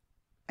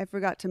 I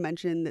forgot to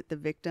mention that the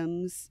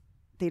victims,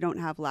 they don't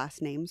have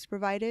last names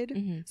provided.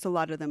 Mm-hmm. So a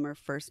lot of them are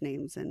first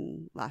names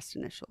and last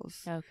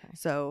initials. Okay.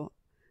 So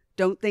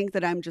don't think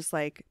that I'm just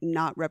like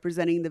not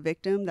representing the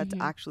victim. That's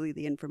actually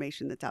the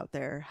information that's out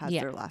there has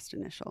their last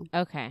initial.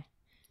 Okay.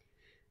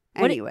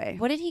 Anyway.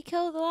 What did he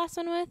kill the last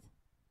one with?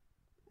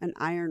 An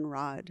iron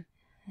rod.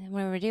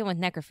 When we're dealing with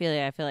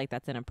necrophilia, I feel like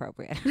that's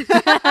inappropriate.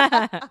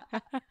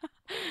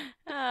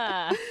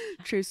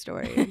 True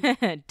story.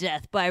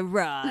 Death by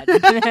rod.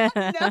 No.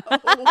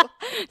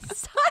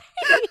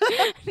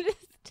 Sorry.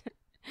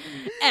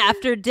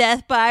 After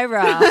death by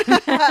rod.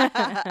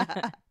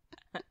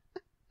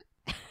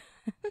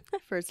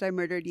 First I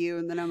murdered you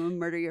and then I'm going to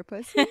murder your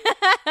pussy.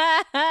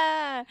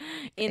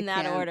 In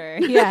that order.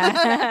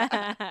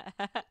 Yeah.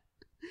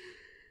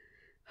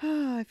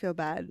 Oh, I feel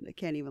bad. I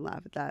can't even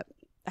laugh at that.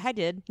 I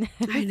did.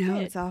 I know,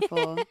 it's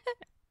awful.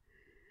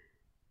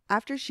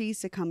 After she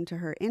succumbed to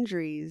her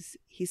injuries,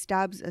 he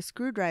stabs a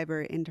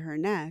screwdriver into her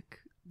neck,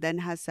 then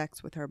has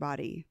sex with her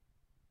body.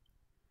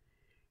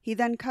 He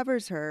then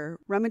covers her,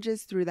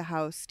 rummages through the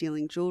house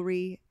stealing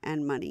jewelry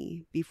and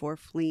money before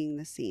fleeing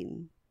the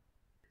scene.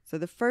 So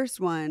the first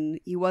one,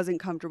 he wasn't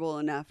comfortable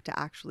enough to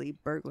actually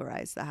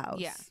burglarize the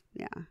house.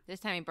 Yeah. This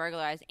time he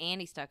burglarized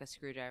and he stuck a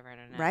screwdriver in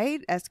her neck.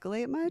 Right?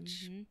 Escalate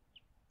much? Mm-hmm.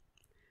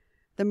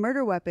 The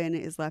murder weapon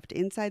is left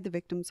inside the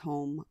victim's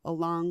home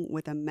along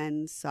with a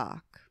men's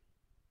sock.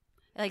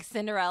 Like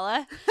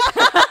Cinderella?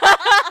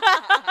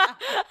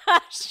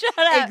 Shut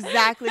up.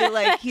 Exactly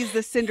like he's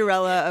the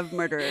Cinderella of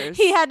murderers.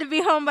 He had to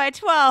be home by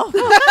 12.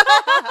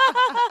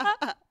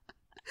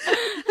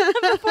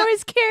 Before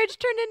his carriage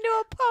turned into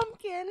a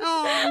pumpkin.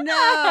 Oh,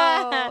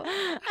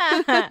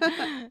 no.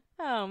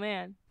 Oh,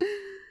 man.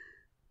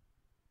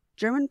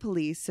 German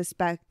police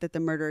suspect that the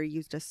murderer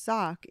used a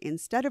sock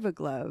instead of a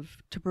glove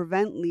to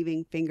prevent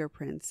leaving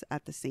fingerprints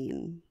at the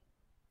scene.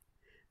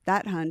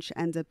 That hunch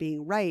ends up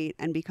being right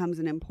and becomes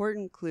an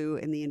important clue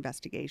in the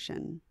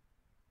investigation.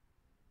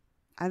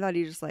 I thought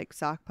he just like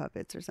sock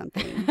puppets or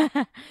something.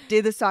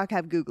 Did the sock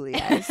have googly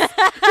eyes?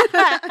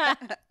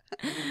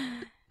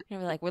 We're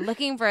like, we're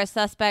looking for a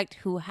suspect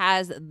who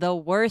has the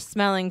worst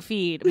smelling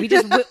feet.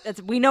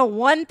 We know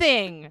one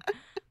thing.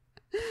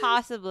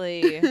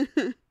 Possibly.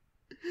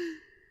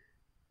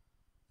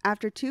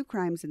 After 2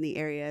 crimes in the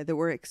area that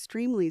were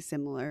extremely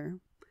similar,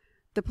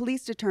 the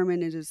police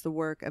determined it is the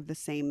work of the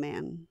same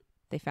man.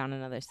 They found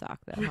another sock,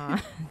 though, huh?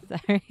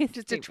 Sorry.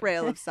 Just a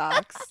trail of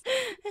socks.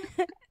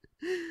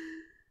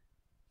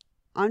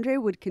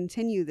 Ondrej would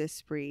continue this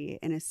spree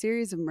in a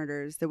series of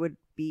murders that would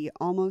be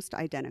almost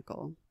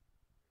identical.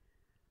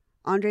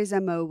 Ondrej's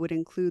MO would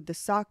include the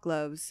sock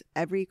gloves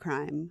every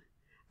crime,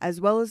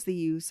 as well as the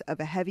use of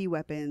a heavy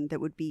weapon that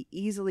would be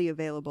easily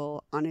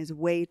available on his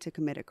way to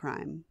commit a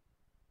crime.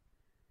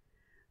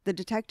 The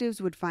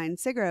detectives would find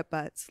cigarette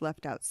butts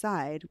left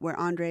outside where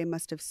Ondrej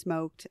must have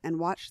smoked and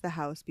watched the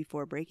house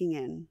before breaking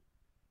in.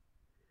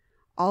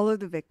 All of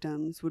the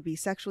victims would be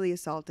sexually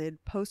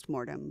assaulted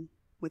post-mortem,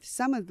 with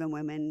some of the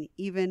women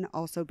even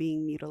also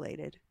being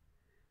mutilated.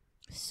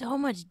 So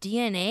much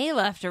DNA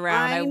left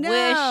around.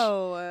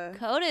 I wish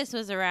CODIS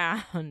was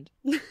around.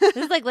 This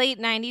is like late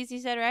 90s, you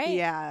said, right?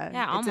 Yeah.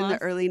 Yeah, almost. It's in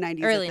the early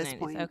 90s early at this 90s,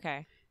 point.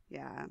 Okay.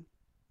 Yeah.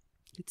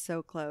 It's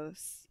so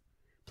close.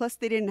 Plus,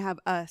 they didn't have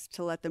us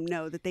to let them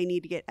know that they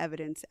need to get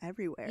evidence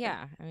everywhere.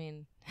 Yeah, I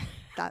mean...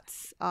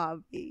 That's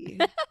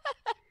obvious.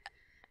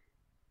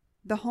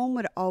 The home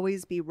would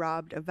always be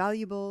robbed of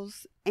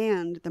valuables,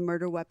 and the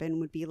murder weapon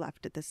would be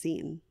left at the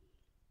scene.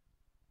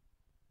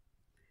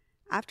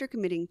 After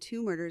committing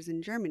 2 murders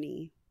in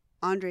Germany,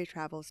 Ondrej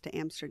travels to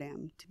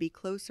Amsterdam to be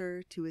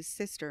closer to his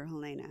sister,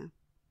 Helena.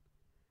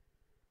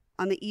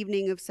 On the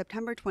evening of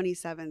September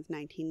 27,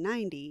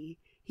 1990,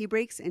 he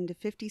breaks into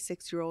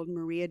 56-year-old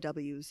Maria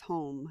W.'s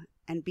home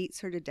and beats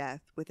her to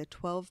death with a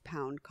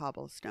 12-pound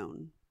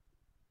cobblestone.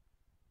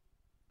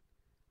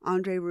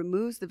 Ondrej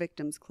removes the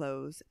victim's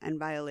clothes and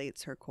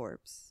violates her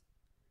corpse.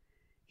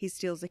 He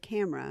steals a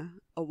camera,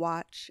 a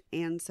watch,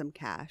 and some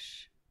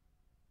cash.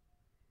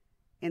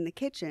 In the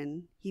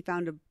kitchen, he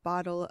found a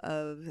bottle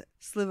of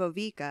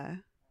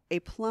Slivovica, a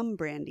plum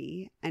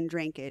brandy, and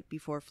drank it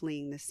before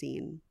fleeing the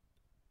scene.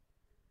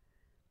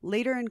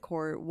 Later in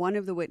court, one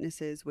of the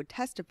witnesses would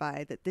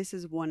testify that this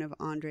is one of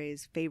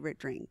Ondrej's favorite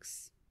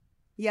drinks.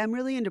 Yeah, I'm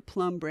really into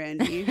plum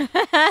brandy.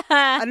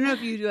 I don't know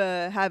if you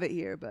have it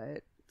here,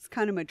 but it's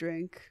kind of my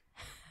drink.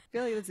 I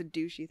feel like that's a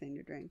douchey thing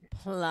to drink.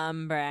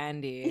 Plum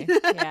brandy.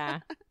 Yeah,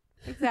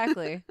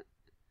 exactly.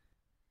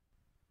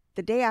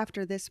 The day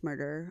after this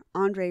murder,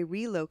 Ondrej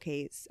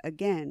relocates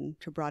again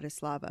to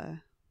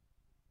Bratislava.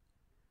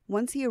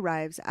 Once he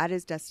arrives at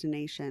his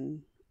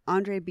destination,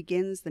 Ondrej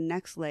begins the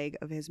next leg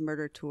of his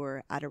murder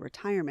tour at a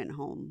retirement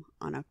home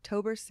on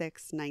October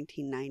 6,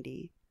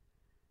 1990.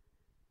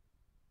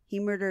 He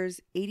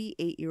murders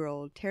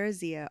 88-year-old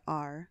Teresia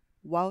R.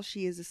 while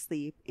she is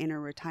asleep in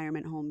her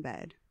retirement home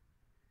bed.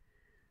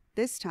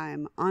 This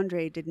time,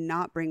 Ondrej did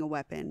not bring a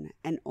weapon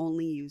and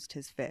only used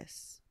his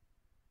fists.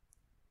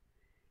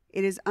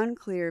 It is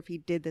unclear if he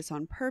did this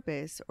on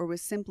purpose or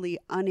was simply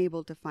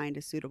unable to find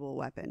a suitable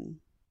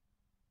weapon.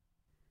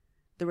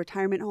 The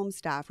retirement home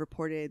staff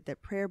reported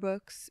that prayer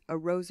books, a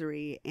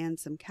rosary, and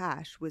some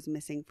cash was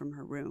missing from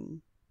her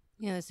room.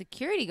 Yeah, the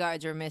security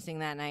guards were missing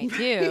that night,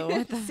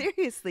 too.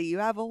 Seriously, you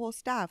have a whole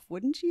staff,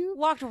 wouldn't you?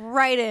 Walked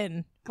right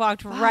in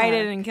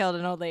and killed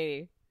an old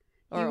lady.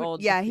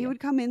 He would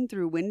come in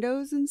through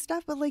windows and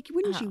stuff, but like,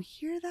 wouldn't you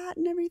hear that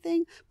and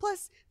everything?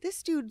 Plus,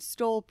 this dude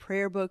stole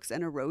prayer books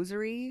and a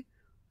rosary.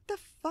 What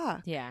the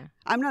fuck? Yeah.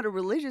 I'm not a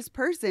religious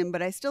person,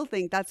 but I still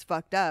think that's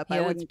fucked up. Yeah,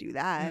 I wouldn't do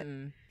that.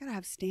 Gotta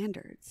have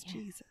standards. Yeah.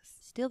 Jesus.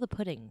 Steal the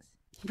puddings.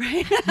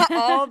 Right?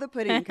 All the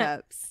pudding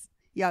cups.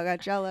 Y'all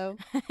got Jell-O?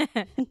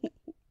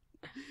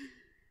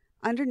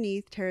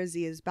 Underneath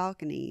Teresia's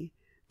balcony,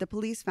 the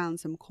police found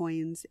some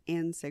coins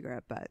and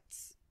cigarette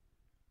butts.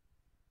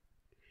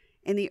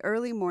 In the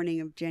early morning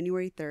of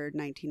January 3rd,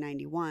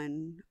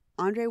 1991,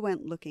 Ondrej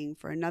went looking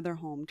for another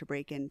home to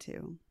break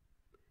into.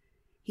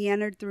 He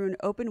entered through an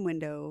open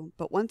window,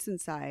 but once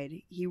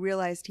inside, he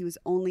realized he was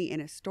only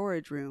in a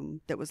storage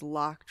room that was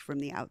locked from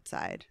the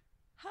outside.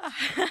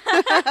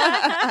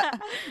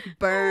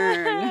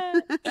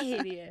 Burn.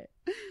 Idiot.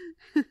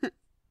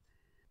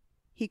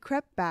 He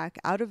crept back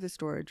out of the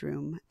storage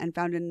room and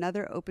found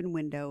another open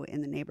window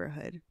in the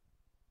neighborhood.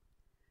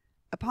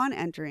 Upon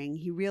entering,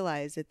 he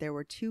realized that there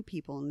were two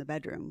people in the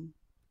bedroom,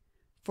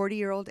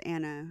 40-year-old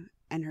Anna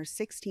and her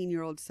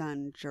 16-year-old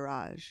son,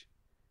 Jiraj.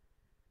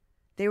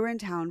 They were in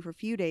town for a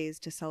few days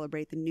to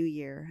celebrate the new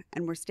year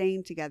and were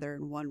staying together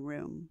in one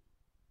room.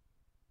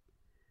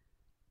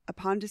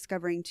 Upon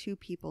discovering two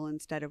people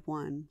instead of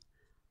one,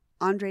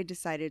 Ondrej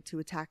decided to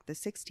attack the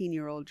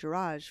 16-year-old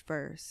Jiraj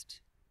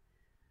first.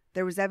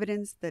 There was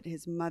evidence that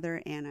his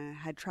mother, Anna,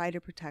 had tried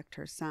to protect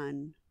her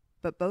son,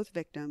 but both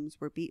victims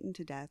were beaten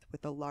to death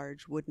with a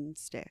large wooden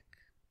stick.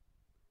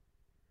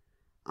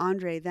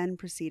 Ondrej then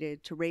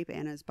proceeded to rape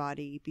Anna's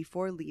body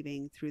before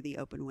leaving through the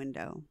open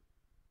window.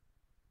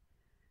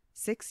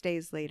 6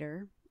 days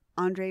later,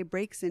 Ondrej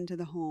breaks into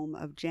the home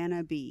of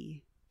Jana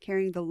B.,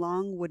 carrying the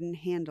long wooden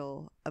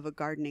handle of a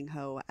gardening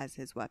hoe as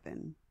his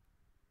weapon.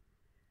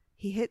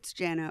 He hits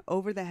Jana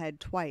over the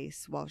head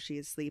twice while she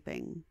is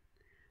sleeping,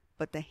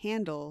 but the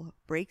handle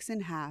breaks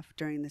in half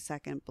during the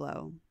second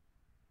blow.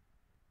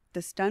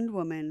 The stunned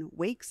woman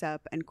wakes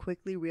up and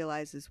quickly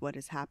realizes what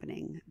is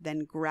happening,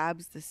 then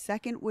grabs the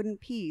second wooden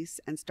piece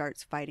and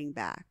starts fighting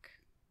back.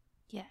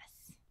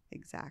 Yes.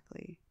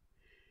 Exactly.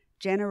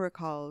 Jana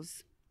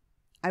recalls,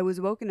 "I was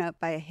woken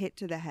up by a hit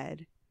to the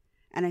head,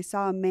 and I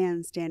saw a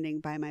man standing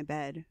by my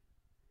bed.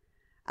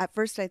 At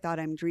first I thought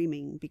I'm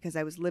dreaming because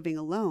I was living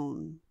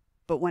alone,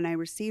 but when I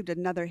received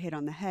another hit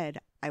on the head,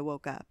 I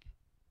woke up.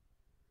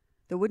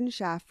 The wooden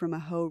shaft from a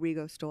hoe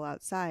Rigo stole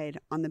outside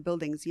on the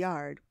building's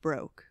yard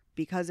broke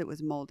because it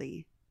was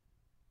moldy.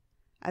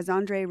 As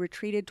Ondrej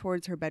retreated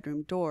towards her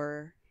bedroom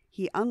door,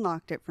 he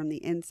unlocked it from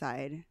the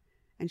inside,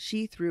 and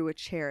she threw a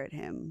chair at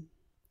him."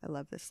 I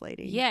love this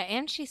lady. Yeah,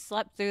 and she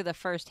slept through the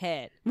first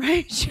hit.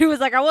 Right? She was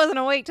like, I wasn't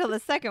awake till the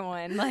second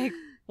one. Like,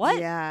 what?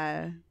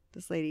 Yeah,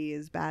 this lady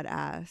is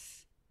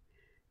badass.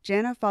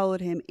 Jana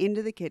followed him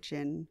into the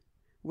kitchen,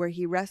 where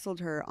he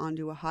wrestled her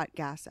onto a hot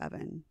gas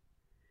oven.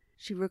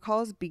 She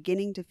recalls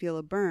beginning to feel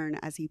a burn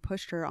as he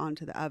pushed her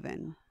onto the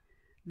oven.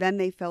 Then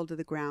they fell to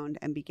the ground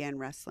and began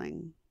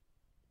wrestling.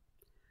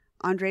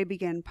 Ondrej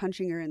began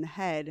punching her in the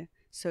head,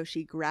 so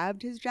she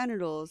grabbed his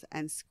genitals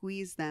and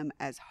squeezed them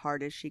as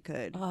hard as she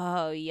could.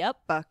 Oh, yep.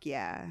 Fuck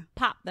yeah.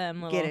 Pop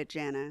them. Get it,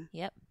 Jana.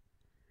 Yep.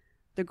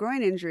 The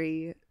groin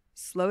injury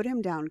slowed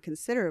him down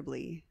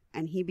considerably,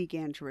 and he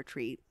began to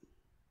retreat.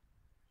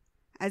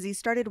 As he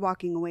started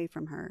walking away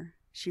from her,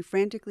 she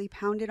frantically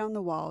pounded on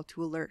the wall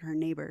to alert her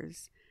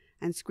neighbors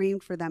and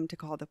screamed for them to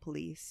call the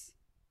police.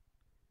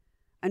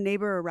 A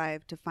neighbor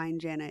arrived to find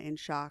Jana in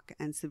shock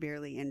and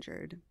severely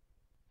injured.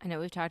 I know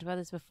we've talked about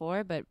this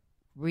before, but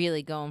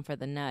really going for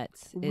the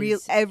nuts. Every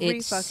it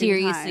fucking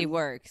seriously time.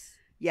 works.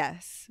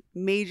 Yes.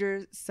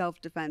 Major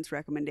self-defense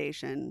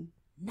recommendation.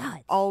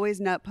 Nuts. Always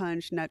nut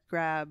punch, nut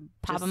grab.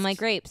 Pop them like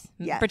grapes.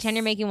 Yes. Pretend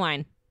you're making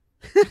wine.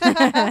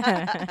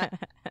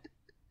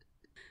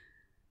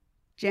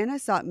 Jana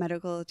sought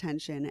medical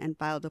attention and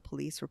filed a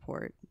police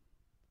report.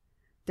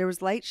 There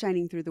was light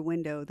shining through the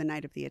window the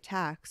night of the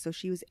attack, so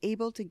she was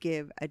able to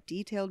give a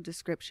detailed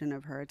description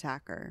of her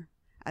attacker,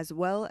 as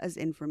well as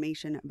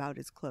information about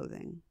his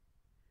clothing.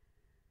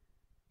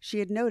 She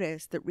had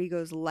noticed that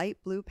Rigo's light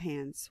blue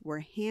pants were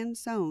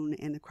hand-sewn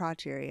in the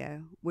crotch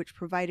area, which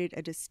provided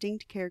a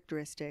distinct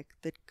characteristic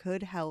that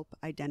could help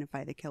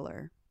identify the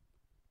killer.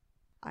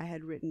 I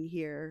had written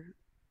here,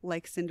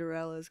 like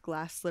Cinderella's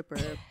glass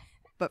slipper,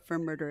 but for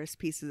murderous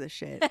pieces of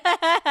shit.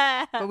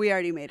 But we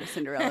already made a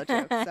Cinderella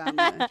joke, so I'm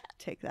going to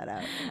take that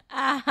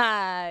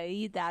out.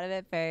 You thought of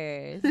it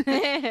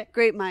first.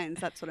 Great minds,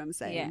 that's what I'm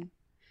saying. Yeah.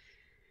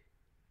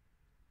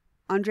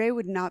 Ondrej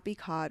would not be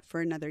caught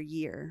for another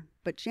year,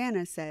 but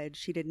Jana said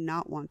she did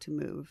not want to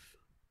move.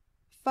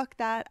 Fuck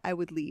that, I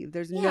would leave.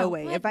 There's no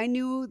way. What? If I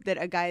knew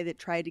that a guy that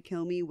tried to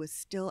kill me was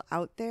still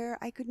out there,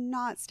 I could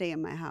not stay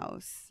in my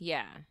house.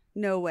 Yeah.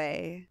 No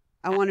way.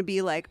 I want to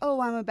be like, oh,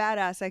 I'm a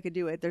badass, I could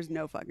do it. There's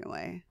no fucking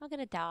way. I'll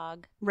get a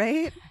dog.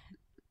 Right?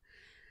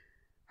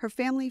 Her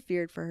family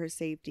feared for her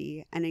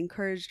safety and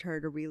encouraged her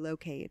to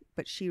relocate,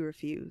 but she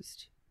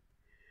refused.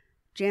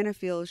 Jana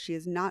feels she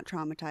is not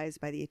traumatized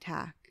by the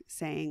attack,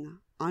 saying,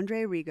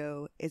 Ondrej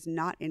Rigo is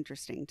not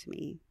interesting to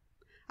me.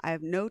 I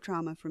have no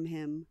trauma from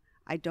him.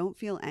 I don't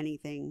feel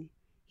anything.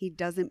 He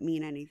doesn't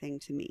mean anything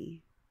to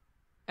me.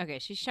 Okay,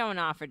 she's showing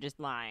off or just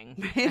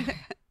lying. Right?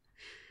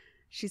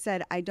 She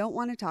said, I don't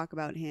want to talk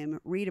about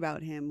him, read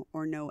about him,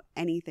 or know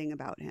anything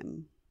about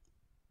him.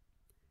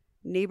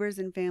 Neighbors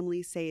and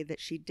family say that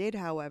she did,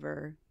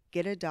 however,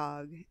 get a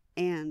dog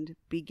and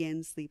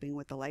begin sleeping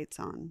with the lights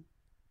on.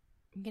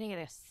 I'm going to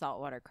get a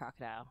saltwater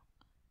crocodile.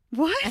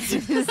 What?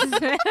 If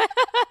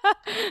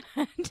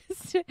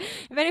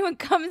anyone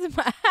comes in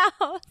my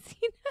house,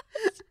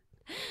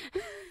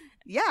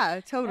 Yeah,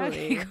 That'd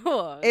totally. be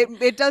cool.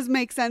 It does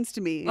make sense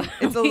to me.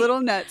 It's a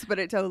little nuts, but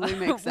it totally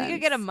makes sense. We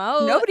could get a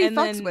moat. Nobody and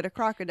fucks then... with a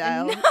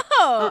crocodile.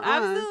 No,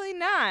 absolutely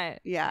not.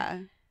 Yeah.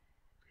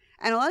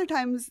 And a lot of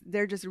times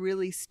they're just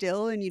really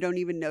still and you don't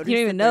even notice You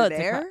don't even that know they're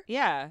it's there.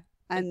 yeah.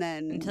 And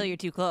then Until you're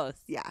too close.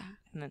 Yeah.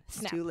 And then It's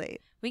snap. too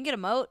late. We can get a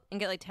moat and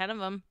get like 10 of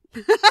them.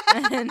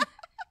 And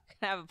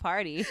have a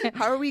party.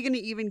 How are we going to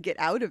even get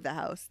out of the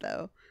house,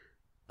 though?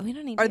 We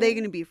don't need Are to. they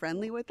going to be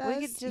friendly with We us?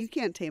 could just- You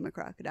can't tame a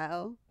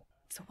crocodile.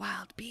 It's a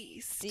wild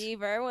beast.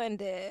 Steve Irwin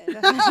did.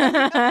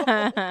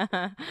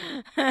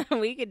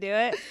 We could do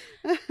it.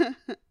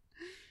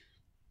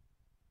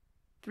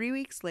 3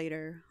 weeks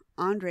later,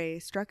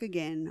 Ondrej struck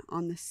again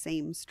on the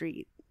same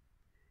street.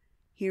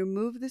 He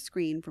removed the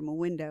screen from a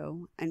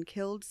window and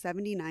killed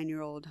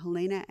 79-year-old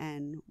Helena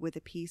N. with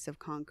a piece of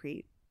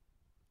concrete.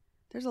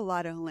 There's a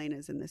lot of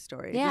Helenas in this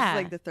story. Yeah. This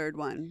is like the third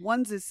one.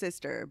 One's his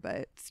sister,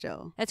 but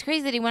still. That's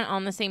crazy that he went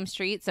on the same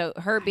street. So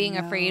her being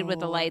afraid with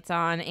the know. lights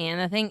on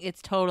and the thing,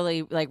 it's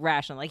totally like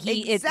rational. Like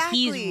Exactly.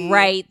 he's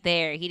right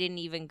there. He didn't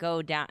even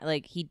go down.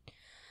 Like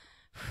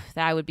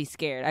I would be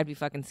scared. I'd be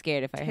fucking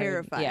scared if I heard.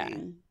 Terrifying. Yeah.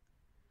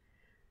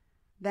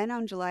 Then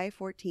on July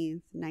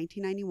 14th,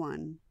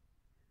 1991,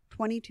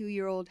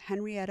 22-year-old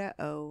Henrietta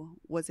O.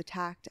 was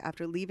attacked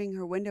after leaving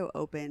her window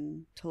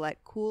open to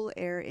let cool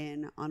air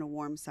in on a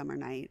warm summer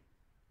night.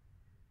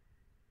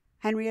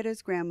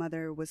 Henrietta's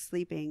grandmother was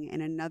sleeping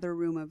in another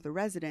room of the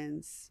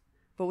residence,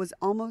 but was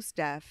almost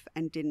deaf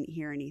and didn't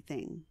hear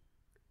anything.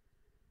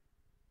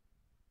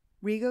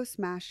 Rigo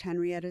smashed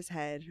Henrietta's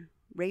head,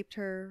 raped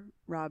her,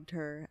 robbed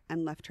her,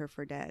 and left her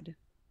for dead.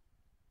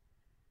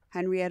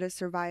 Henrietta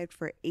survived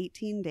for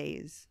 18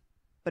 days,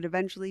 but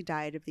eventually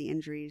died of the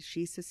injuries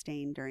she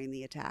sustained during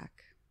the attack.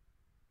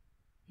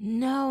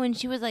 No, and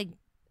she was like,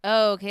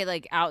 oh, okay,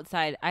 like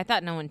outside. I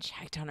thought no one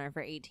checked on her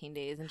for 18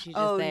 days and she's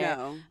just there.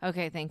 No.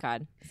 Okay, thank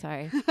God.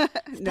 Sorry.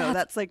 No,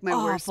 that's like my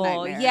worst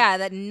Awful. nightmare. Yeah,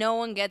 that no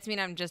one gets me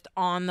and I'm just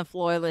on the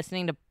floor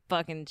listening to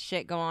fucking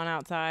shit go on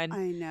outside.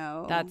 I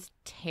know. That's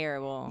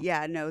terrible.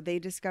 Yeah, no, they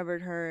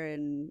discovered her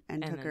and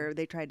took then- her.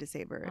 They tried to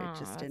save her. Oh, It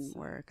just that didn't sucks.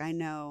 work. I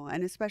know.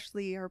 And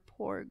especially her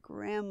poor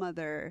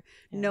grandmother,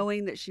 Yeah.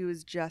 knowing that she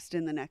was just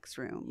in the next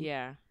room.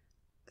 Yeah.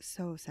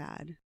 So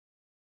sad.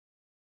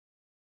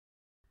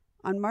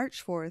 On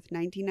March 4th,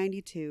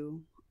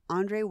 1992,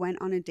 Ondrej went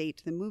on a date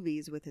to the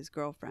movies with his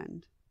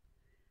girlfriend.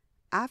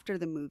 After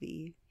the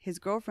movie, his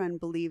girlfriend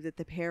believed that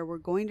the pair were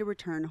going to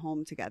return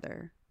home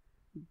together.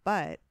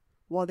 But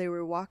while they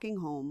were walking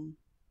home,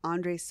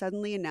 Ondrej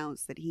suddenly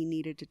announced that he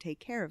needed to take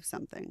care of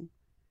something.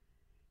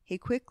 He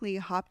quickly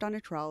hopped on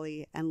a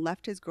trolley and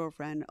left his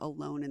girlfriend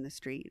alone in the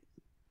street.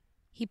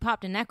 He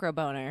popped a necro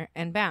boner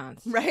and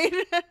bounced. Right?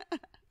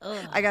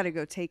 Ugh. I gotta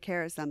go take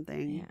care of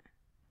something. Yeah.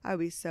 I would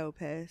be so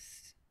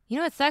pissed. You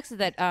know what sucks is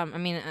that,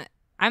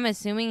 I'm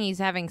assuming he's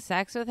having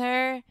sex with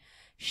her.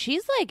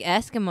 She's like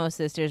Eskimo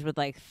sisters with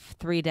like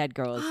 3 dead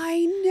girls.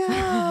 I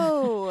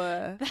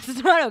know. That's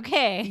not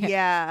okay.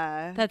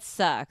 Yeah. That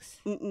sucks.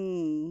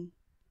 Mm-mm.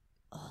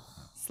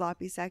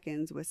 Sloppy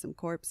seconds with some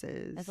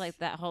corpses. It's like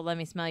that whole let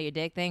me smell your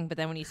dick thing, but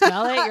then when you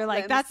smell it, you're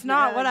like, that's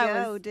not what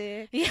I was.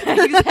 Dick.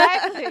 Yeah,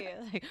 exactly.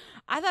 Like,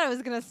 I thought it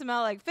was going to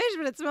smell like fish,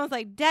 but it smells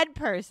like dead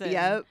person.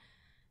 Yep.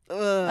 Ugh.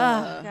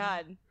 Oh,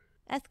 God.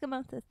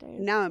 Eskimo sisters.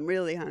 Now I'm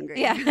really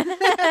hungry. Yeah.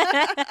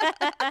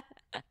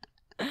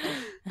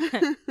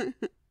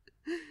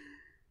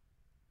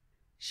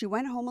 She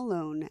went home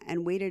alone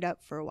and waited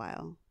up for a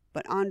while,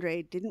 but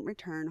Ondrej didn't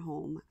return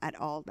home at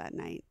all that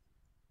night.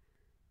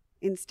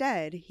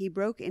 Instead, he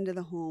broke into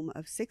the home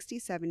of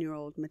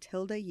 67-year-old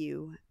Matilda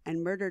Yu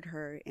and murdered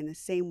her in the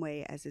same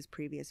way as his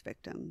previous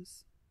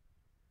victims.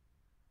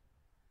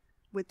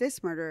 With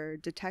this murder,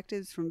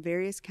 detectives from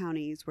various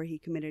counties where he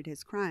committed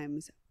his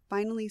crimes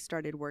finally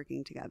started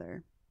working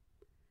together.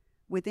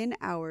 Within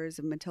hours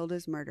of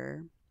Matilda's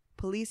murder,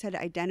 police had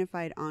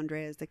identified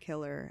Ondrej as the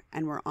killer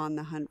and were on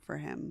the hunt for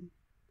him.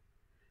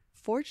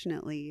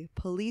 Fortunately,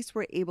 police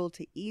were able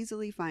to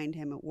easily find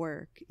him at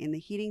work in the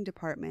heating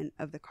department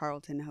of the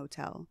Carlton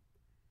Hotel.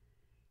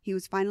 He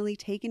was finally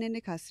taken into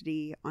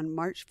custody on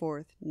March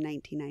 4th,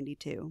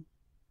 1992.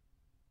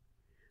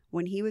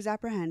 When he was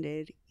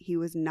apprehended, he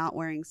was not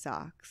wearing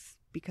socks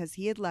because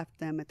he had left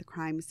them at the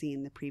crime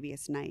scene the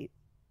previous night.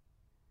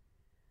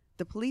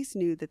 The police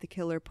knew that the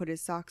killer put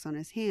his socks on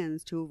his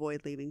hands to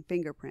avoid leaving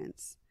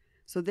fingerprints,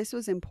 so this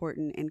was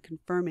important in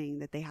confirming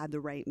that they had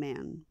the right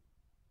man.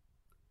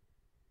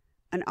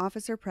 An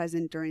officer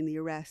present during the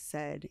arrest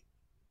said,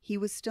 "He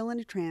was still in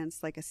a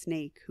trance like a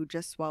snake who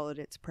just swallowed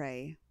its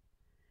prey.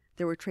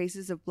 There were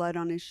traces of blood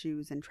on his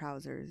shoes and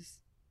trousers.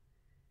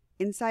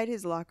 Inside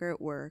his locker at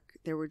work,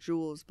 there were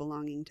jewels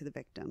belonging to the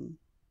victim."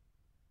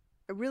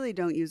 I really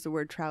don't use the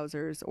word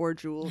trousers or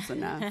jewels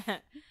enough.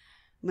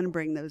 I'm going to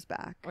bring those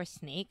back. Or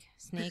snake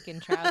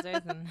and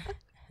trousers. And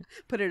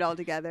Put it all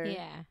together.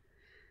 yeah.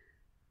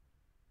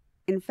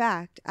 In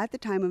fact, at the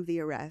time of the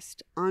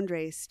arrest,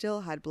 Ondrej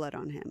still had blood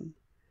on him.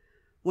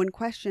 When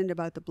questioned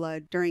about the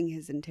blood during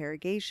his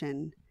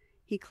interrogation,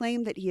 he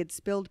claimed that he had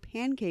spilled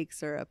pancake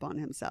syrup on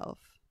himself.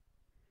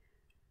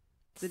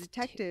 The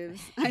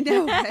detectives, I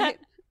know, right?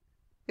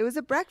 It was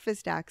a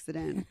breakfast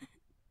accident.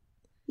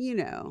 You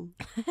know.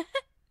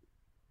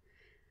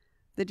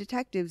 The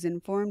detectives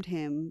informed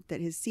him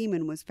that his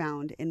semen was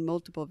found in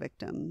multiple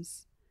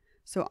victims.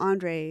 So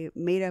Ondrej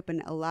made up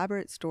an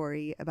elaborate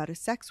story about a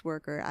sex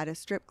worker at a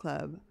strip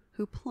club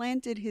who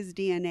planted his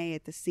DNA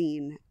at the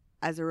scene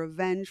as a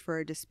revenge for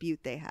a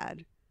dispute they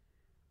had.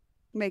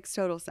 Makes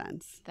total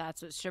sense.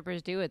 That's what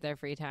strippers do with their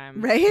free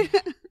time. Right?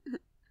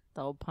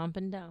 They'll pump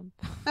and dump.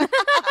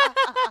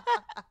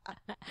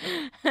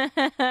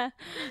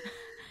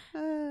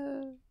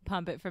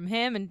 Pump it from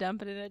him and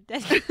dump it in a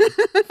dead.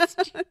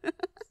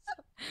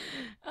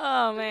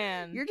 Oh,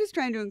 man. You're just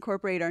trying to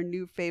incorporate our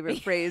new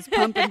favorite phrase,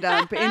 pump and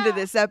dump, into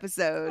this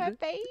episode. My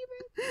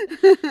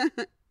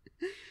favorite.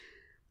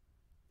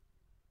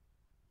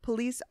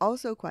 Police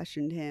also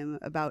questioned him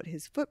about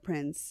his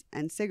footprints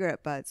and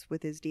cigarette butts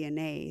with his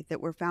DNA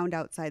that were found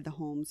outside the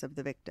homes of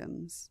the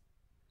victims.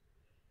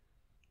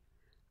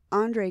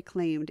 Ondrej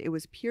claimed it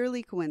was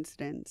purely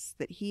coincidence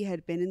that he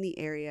had been in the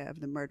area of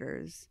the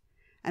murders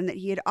and that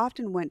he had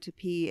often went to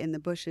pee in the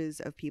bushes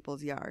of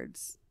people's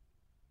yards.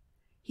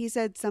 He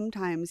said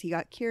sometimes he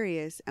got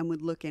curious and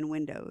would look in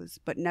windows,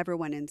 but never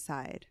went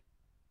inside.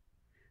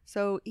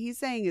 So he's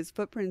saying his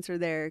footprints are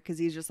there because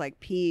he's just like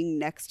peeing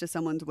next to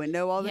someone's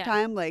window all the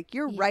time. Like,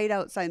 you're right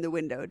outside the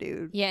window,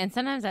 dude. Yeah, and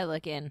sometimes I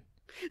look in.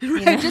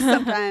 Right, just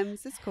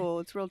sometimes. It's cool.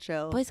 It's real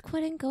chill. Boys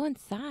couldn't go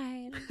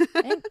inside.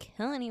 I didn't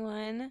kill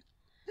anyone.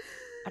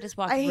 I just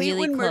walked really close. I hate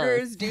when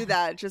murderers do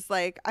that. Just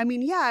like, I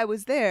mean, yeah, I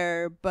was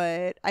there,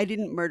 but I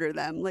didn't murder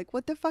them. Like,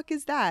 what the fuck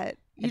is that?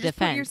 You just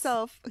put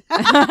yourself.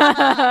 That's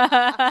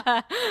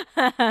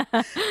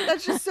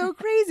just so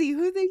crazy.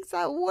 Who thinks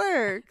that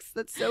works?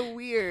 That's so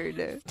weird.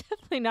 It's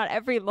definitely not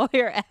every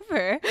lawyer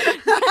ever.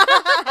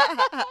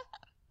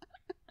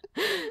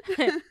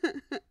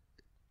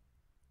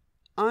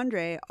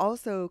 Ondrej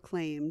also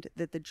claimed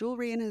that the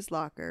jewelry in his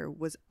locker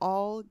was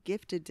all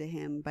gifted to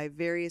him by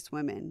various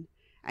women,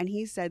 and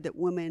he said that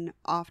women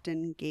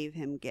often gave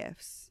him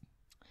gifts.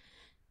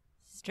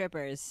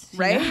 Strippers.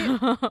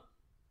 Right?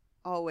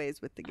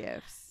 Always with the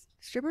gifts.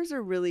 Strippers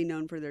are really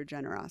known for their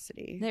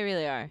generosity. They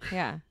really are.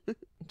 Yeah.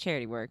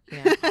 Charity work.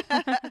 Yeah.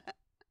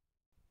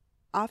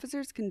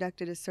 Officers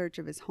conducted a search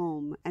of his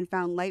home and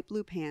found light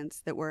blue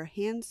pants that were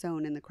hand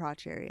sewn in the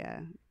crotch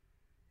area.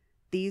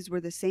 These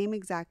were the same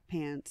exact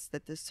pants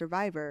that the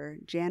survivor,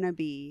 Jana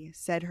B.,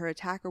 said her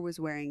attacker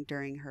was wearing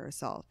during her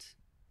assault.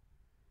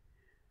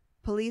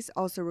 Police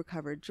also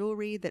recovered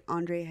jewelry that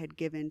Ondrej had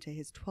given to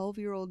his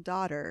 12-year-old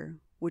daughter,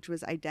 which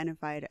was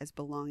identified as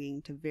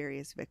belonging to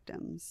various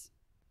victims.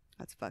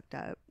 That's fucked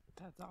up.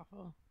 That's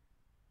awful.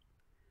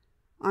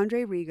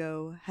 Ondrej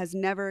Rigo has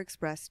never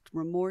expressed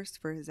remorse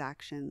for his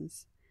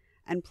actions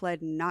and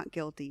pled not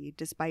guilty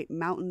despite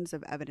mountains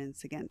of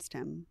evidence against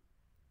him.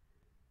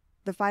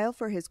 The file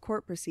for his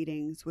court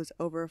proceedings was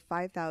over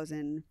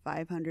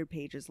 5,500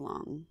 pages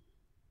long.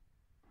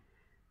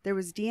 There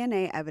was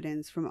DNA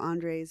evidence from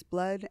Ondrej's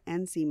blood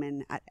and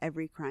semen at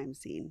every crime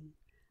scene,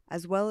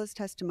 as well as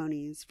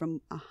testimonies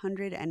from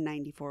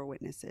 194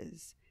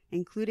 witnesses,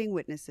 including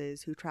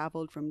witnesses who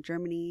traveled from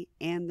Germany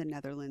and the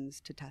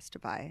Netherlands to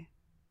testify.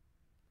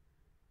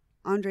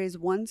 Ondrej's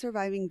one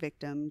surviving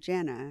victim,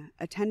 Jana,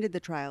 attended the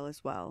trial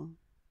as well.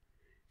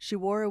 She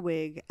wore a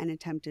wig and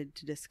attempted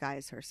to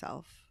disguise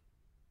herself.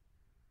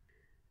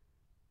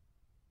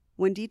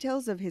 When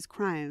details of his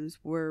crimes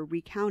were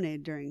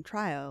recounted during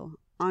trial,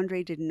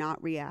 Ondrej did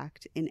not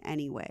react in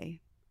any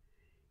way.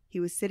 He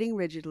was sitting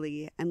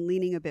rigidly and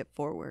leaning a bit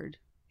forward,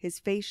 his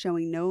face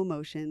showing no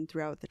emotion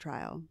throughout the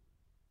trial.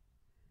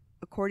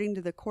 According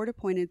to the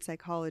court-appointed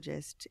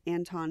psychologist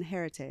Anton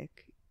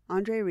Heretic,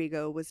 Ondrej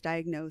Rigo was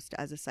diagnosed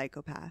as a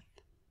psychopath.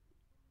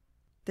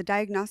 The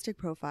diagnostic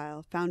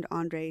profile found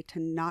Ondrej to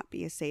not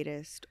be a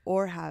sadist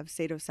or have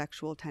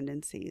sadorsexual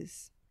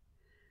tendencies.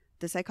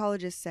 The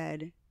psychologist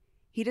said,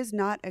 "He does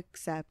not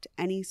accept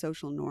any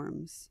social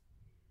norms.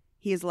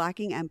 He is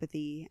lacking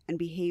empathy and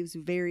behaves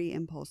very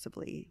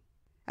impulsively.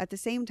 At the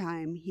same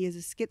time, he is a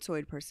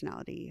schizoid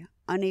personality,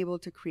 unable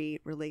to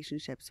create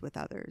relationships with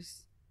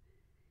others.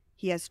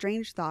 He has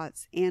strange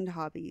thoughts and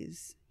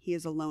hobbies. He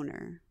is a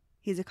loner.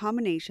 He's a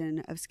combination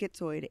of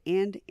schizoid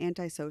and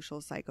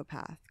antisocial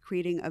psychopath,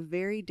 creating a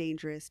very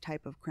dangerous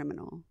type of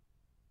criminal."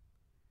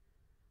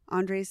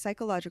 Ondrej's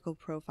psychological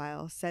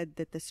profile said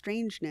that the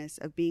strangeness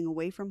of being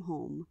away from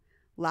home,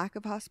 lack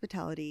of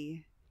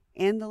hospitality,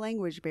 and the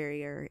language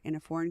barrier in a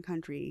foreign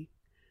country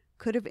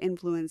could have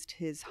influenced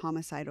his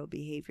homicidal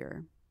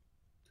behavior.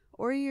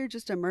 Or you're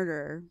just a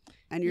murderer,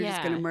 and you're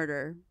just going to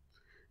murder,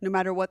 no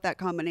matter what that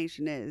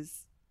combination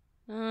is.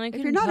 If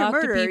you're not a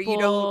murderer, you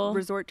don't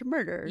resort to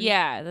murder.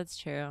 Yeah, that's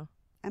true.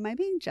 Am I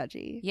being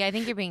judgy? Yeah, I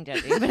think you're being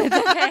judgy. But it's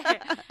okay.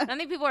 I don't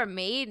think people are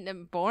made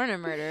and born a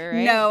murderer,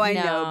 right? No, I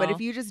know. But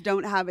if you just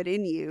don't have it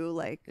in you,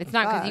 like, it's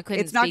not because you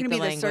couldn't it's not going to be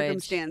the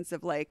circumstance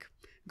of, like,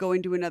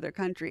 going to another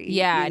country.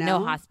 Yeah, you know?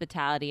 No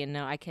hospitality and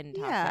no, I couldn't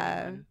talk to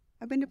anyone.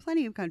 I've been to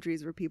plenty of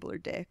countries where people are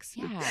dicks.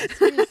 Yeah,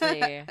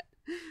 seriously.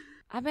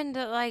 I've been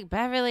to like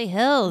Beverly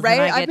Hills. Right?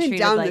 And I get I've been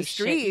treated down like the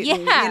street. Shit.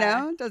 And,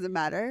 Yeah. it doesn't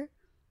matter.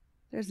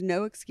 There's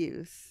no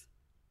excuse.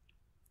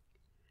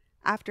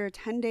 After a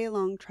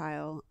 10-day-long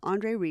trial,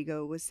 Ondrej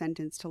Rigo was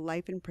sentenced to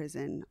life in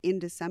prison in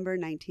December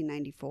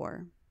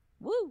 1994.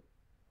 Woo.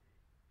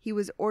 He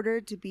was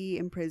ordered to be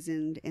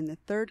imprisoned in the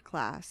 3rd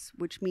class,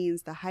 which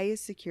means the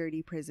highest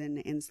security prison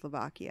in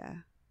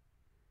Slovakia.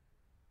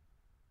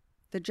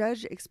 The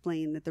judge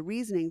explained that the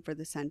reasoning for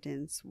the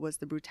sentence was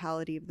the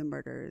brutality of the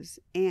murders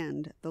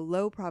and the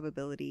low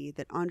probability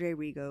that Ondrej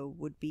Rigo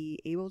would be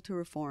able to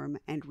reform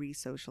and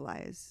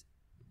re-socialize.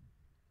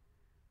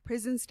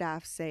 Prison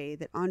staff say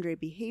that Ondrej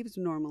behaves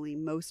normally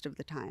most of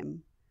the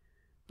time,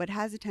 but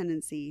has a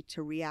tendency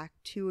to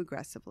react too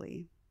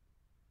aggressively.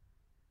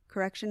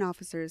 Correction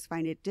officers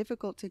find it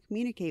difficult to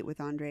communicate with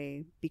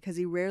Ondrej because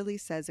he rarely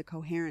says a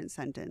coherent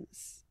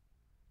sentence.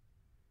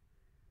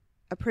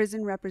 A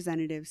prison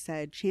representative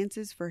said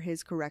chances for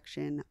his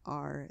correction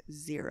are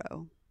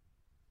 0.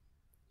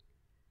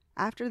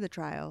 After the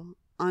trial,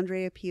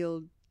 Ondrej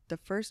appealed the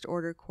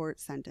first-order court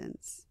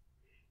sentence.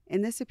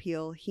 In this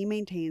appeal, he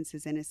maintains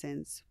his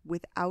innocence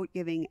without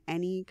giving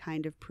any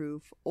kind of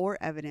proof or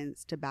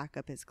evidence to back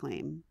up his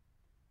claim.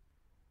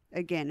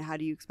 Again, how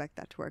do you expect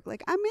that to work?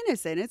 Like, I'm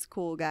innocent. It's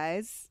cool,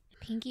 guys.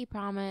 Pinky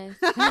promise.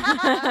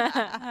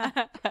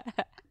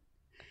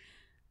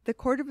 The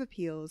Court of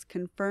Appeals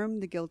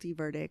confirmed the guilty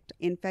verdict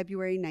in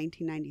February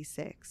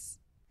 1996,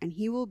 and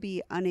he will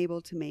be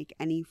unable to make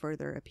any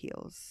further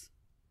appeals.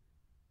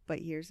 But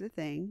here's the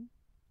thing.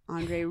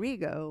 Ondrej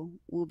Rigo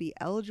will be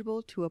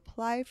eligible to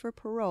apply for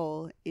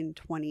parole in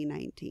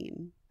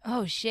 2019.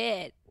 Oh,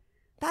 shit.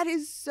 That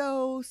is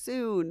so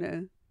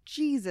soon.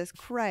 Jesus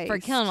Christ. For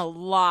killing a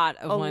lot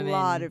of women. A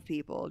lot of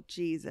people.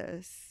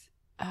 Jesus.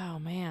 Oh,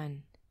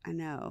 man. I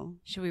know.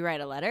 Should we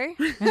write a letter?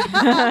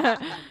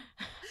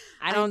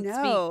 I don't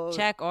speak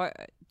Czech or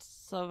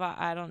Slovak.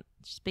 I don't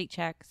speak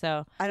Czech,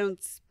 so I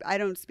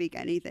don't speak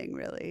anything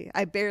really.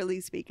 I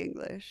barely speak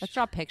English. Let's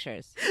draw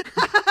pictures.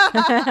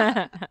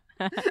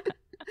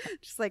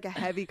 Just like a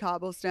heavy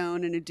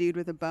cobblestone and a dude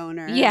with a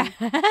boner. Yeah.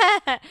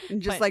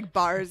 And just like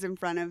bars in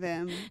front of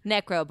him.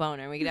 Necro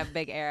boner. We could have a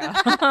big arrow.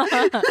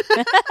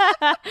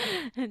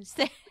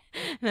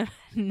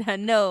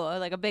 No,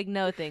 like a big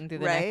no thing through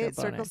the necro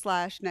boner. /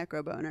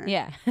 necro boner.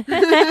 Yeah.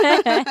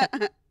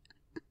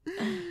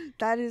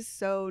 That is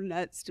so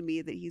nuts to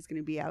me that he's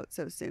going to be out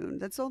so soon.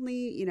 That's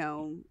only,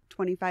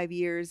 25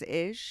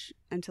 years-ish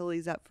until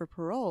he's up for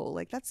parole.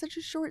 Like, that's such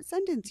a short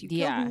sentence. You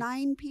killed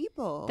 9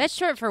 people. That's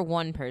short for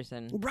one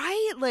person.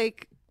 Right?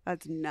 Like,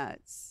 that's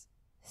nuts.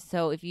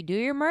 So if you do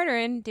your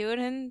murdering, do it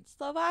in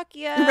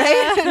Slovakia.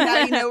 Right? Now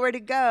you know where to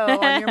go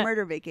on your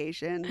murder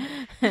vacation.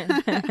 Cool.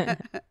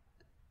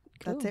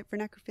 That's it for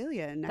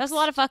necrophilia. That was a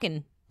lot of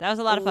fucking. That was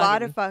a lot of fucking. A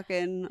lot of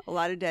fucking. A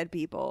lot of dead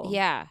people.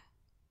 Yeah.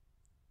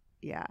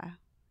 Yeah.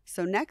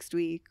 So next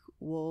week,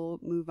 we'll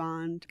move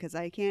on because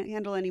I can't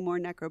handle any more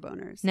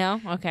necroboners.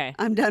 No? Okay.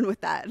 I'm done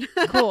with that.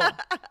 Cool.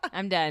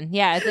 I'm done.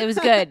 Yeah, it was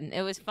good.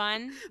 It was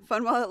fun.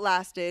 Fun while it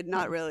lasted.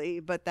 Not really,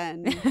 but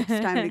then it's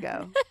time to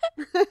go.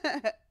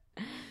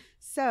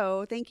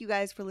 So thank you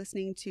guys for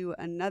listening to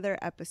another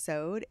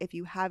episode. If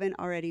you haven't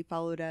already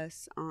followed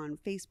us on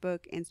Facebook,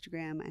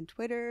 Instagram, and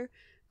Twitter,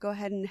 go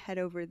ahead and head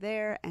over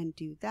there and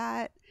do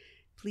that.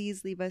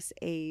 Please leave us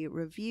a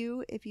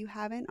review if you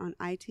haven't on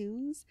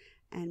iTunes,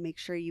 and make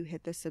sure you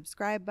hit the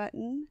subscribe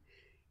button.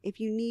 If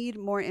you need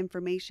more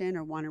information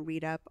or want to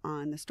read up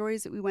on the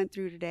stories that we went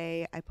through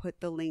today, I put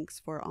the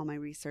links for all my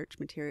research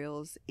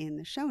materials in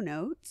the show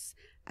notes,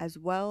 as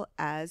well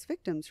as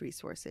victims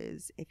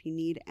resources. If you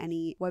need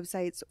any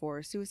websites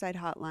or suicide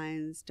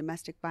hotlines,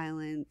 domestic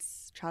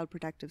violence, child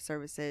protective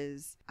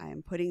services, I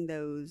am putting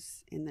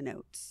those in the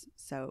notes.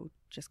 So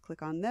just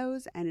click on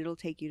those and it'll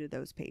take you to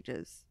those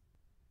pages.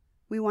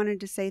 We wanted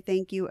to say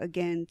thank you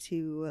again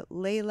to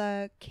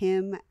Layla,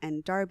 Kim,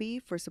 and Darby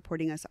for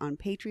supporting us on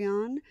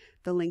Patreon.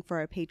 The link for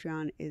our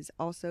Patreon is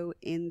also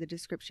in the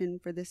description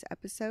for this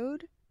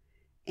episode.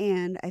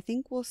 And I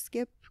think we'll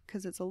skip,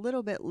 because it's a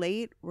little bit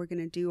late, we're going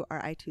to do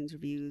our iTunes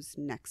reviews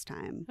next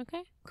time.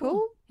 Okay.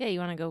 Cool? Yeah, you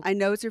want to go? I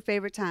know it's your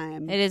favorite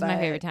time. It is my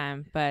favorite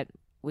time, but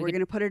we're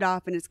going to put it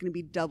off, and it's going to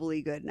be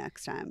doubly good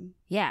next time.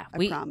 Yeah.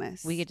 I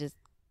promise. We could just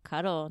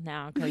cuddle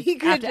now. Cause we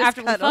could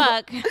after we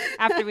fuck,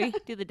 after we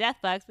do the death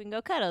box, we can go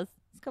cuddles.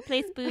 Let's go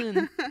play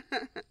spoon.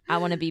 I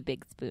want to be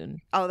Big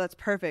Spoon. Oh, that's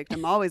perfect.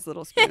 I'm always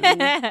Little Spoon.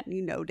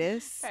 You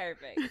notice.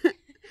 Perfect.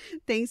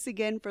 Thanks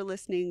again for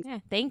listening. Yeah,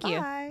 thank you.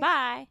 Bye.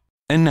 Bye.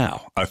 And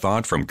now, a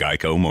thought from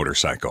Geico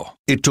Motorcycle.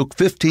 It took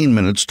 15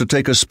 minutes to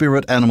take a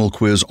spirit animal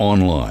quiz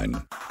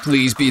online.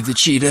 Please be the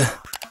cheetah.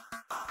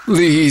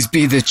 Please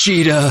be the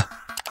cheetah.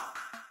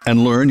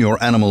 And learn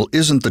your animal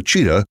isn't the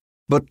cheetah,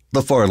 but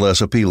the far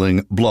less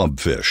appealing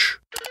blobfish.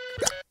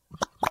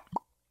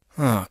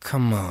 Oh,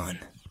 come on.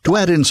 To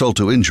add insult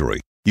to injury,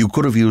 you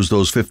could have used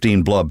those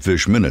 15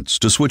 blobfish minutes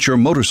to switch your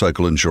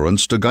motorcycle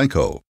insurance to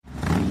Geico.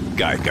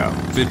 Geico.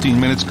 15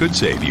 minutes could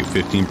save you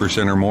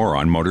 15% or more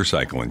on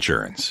motorcycle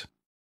insurance.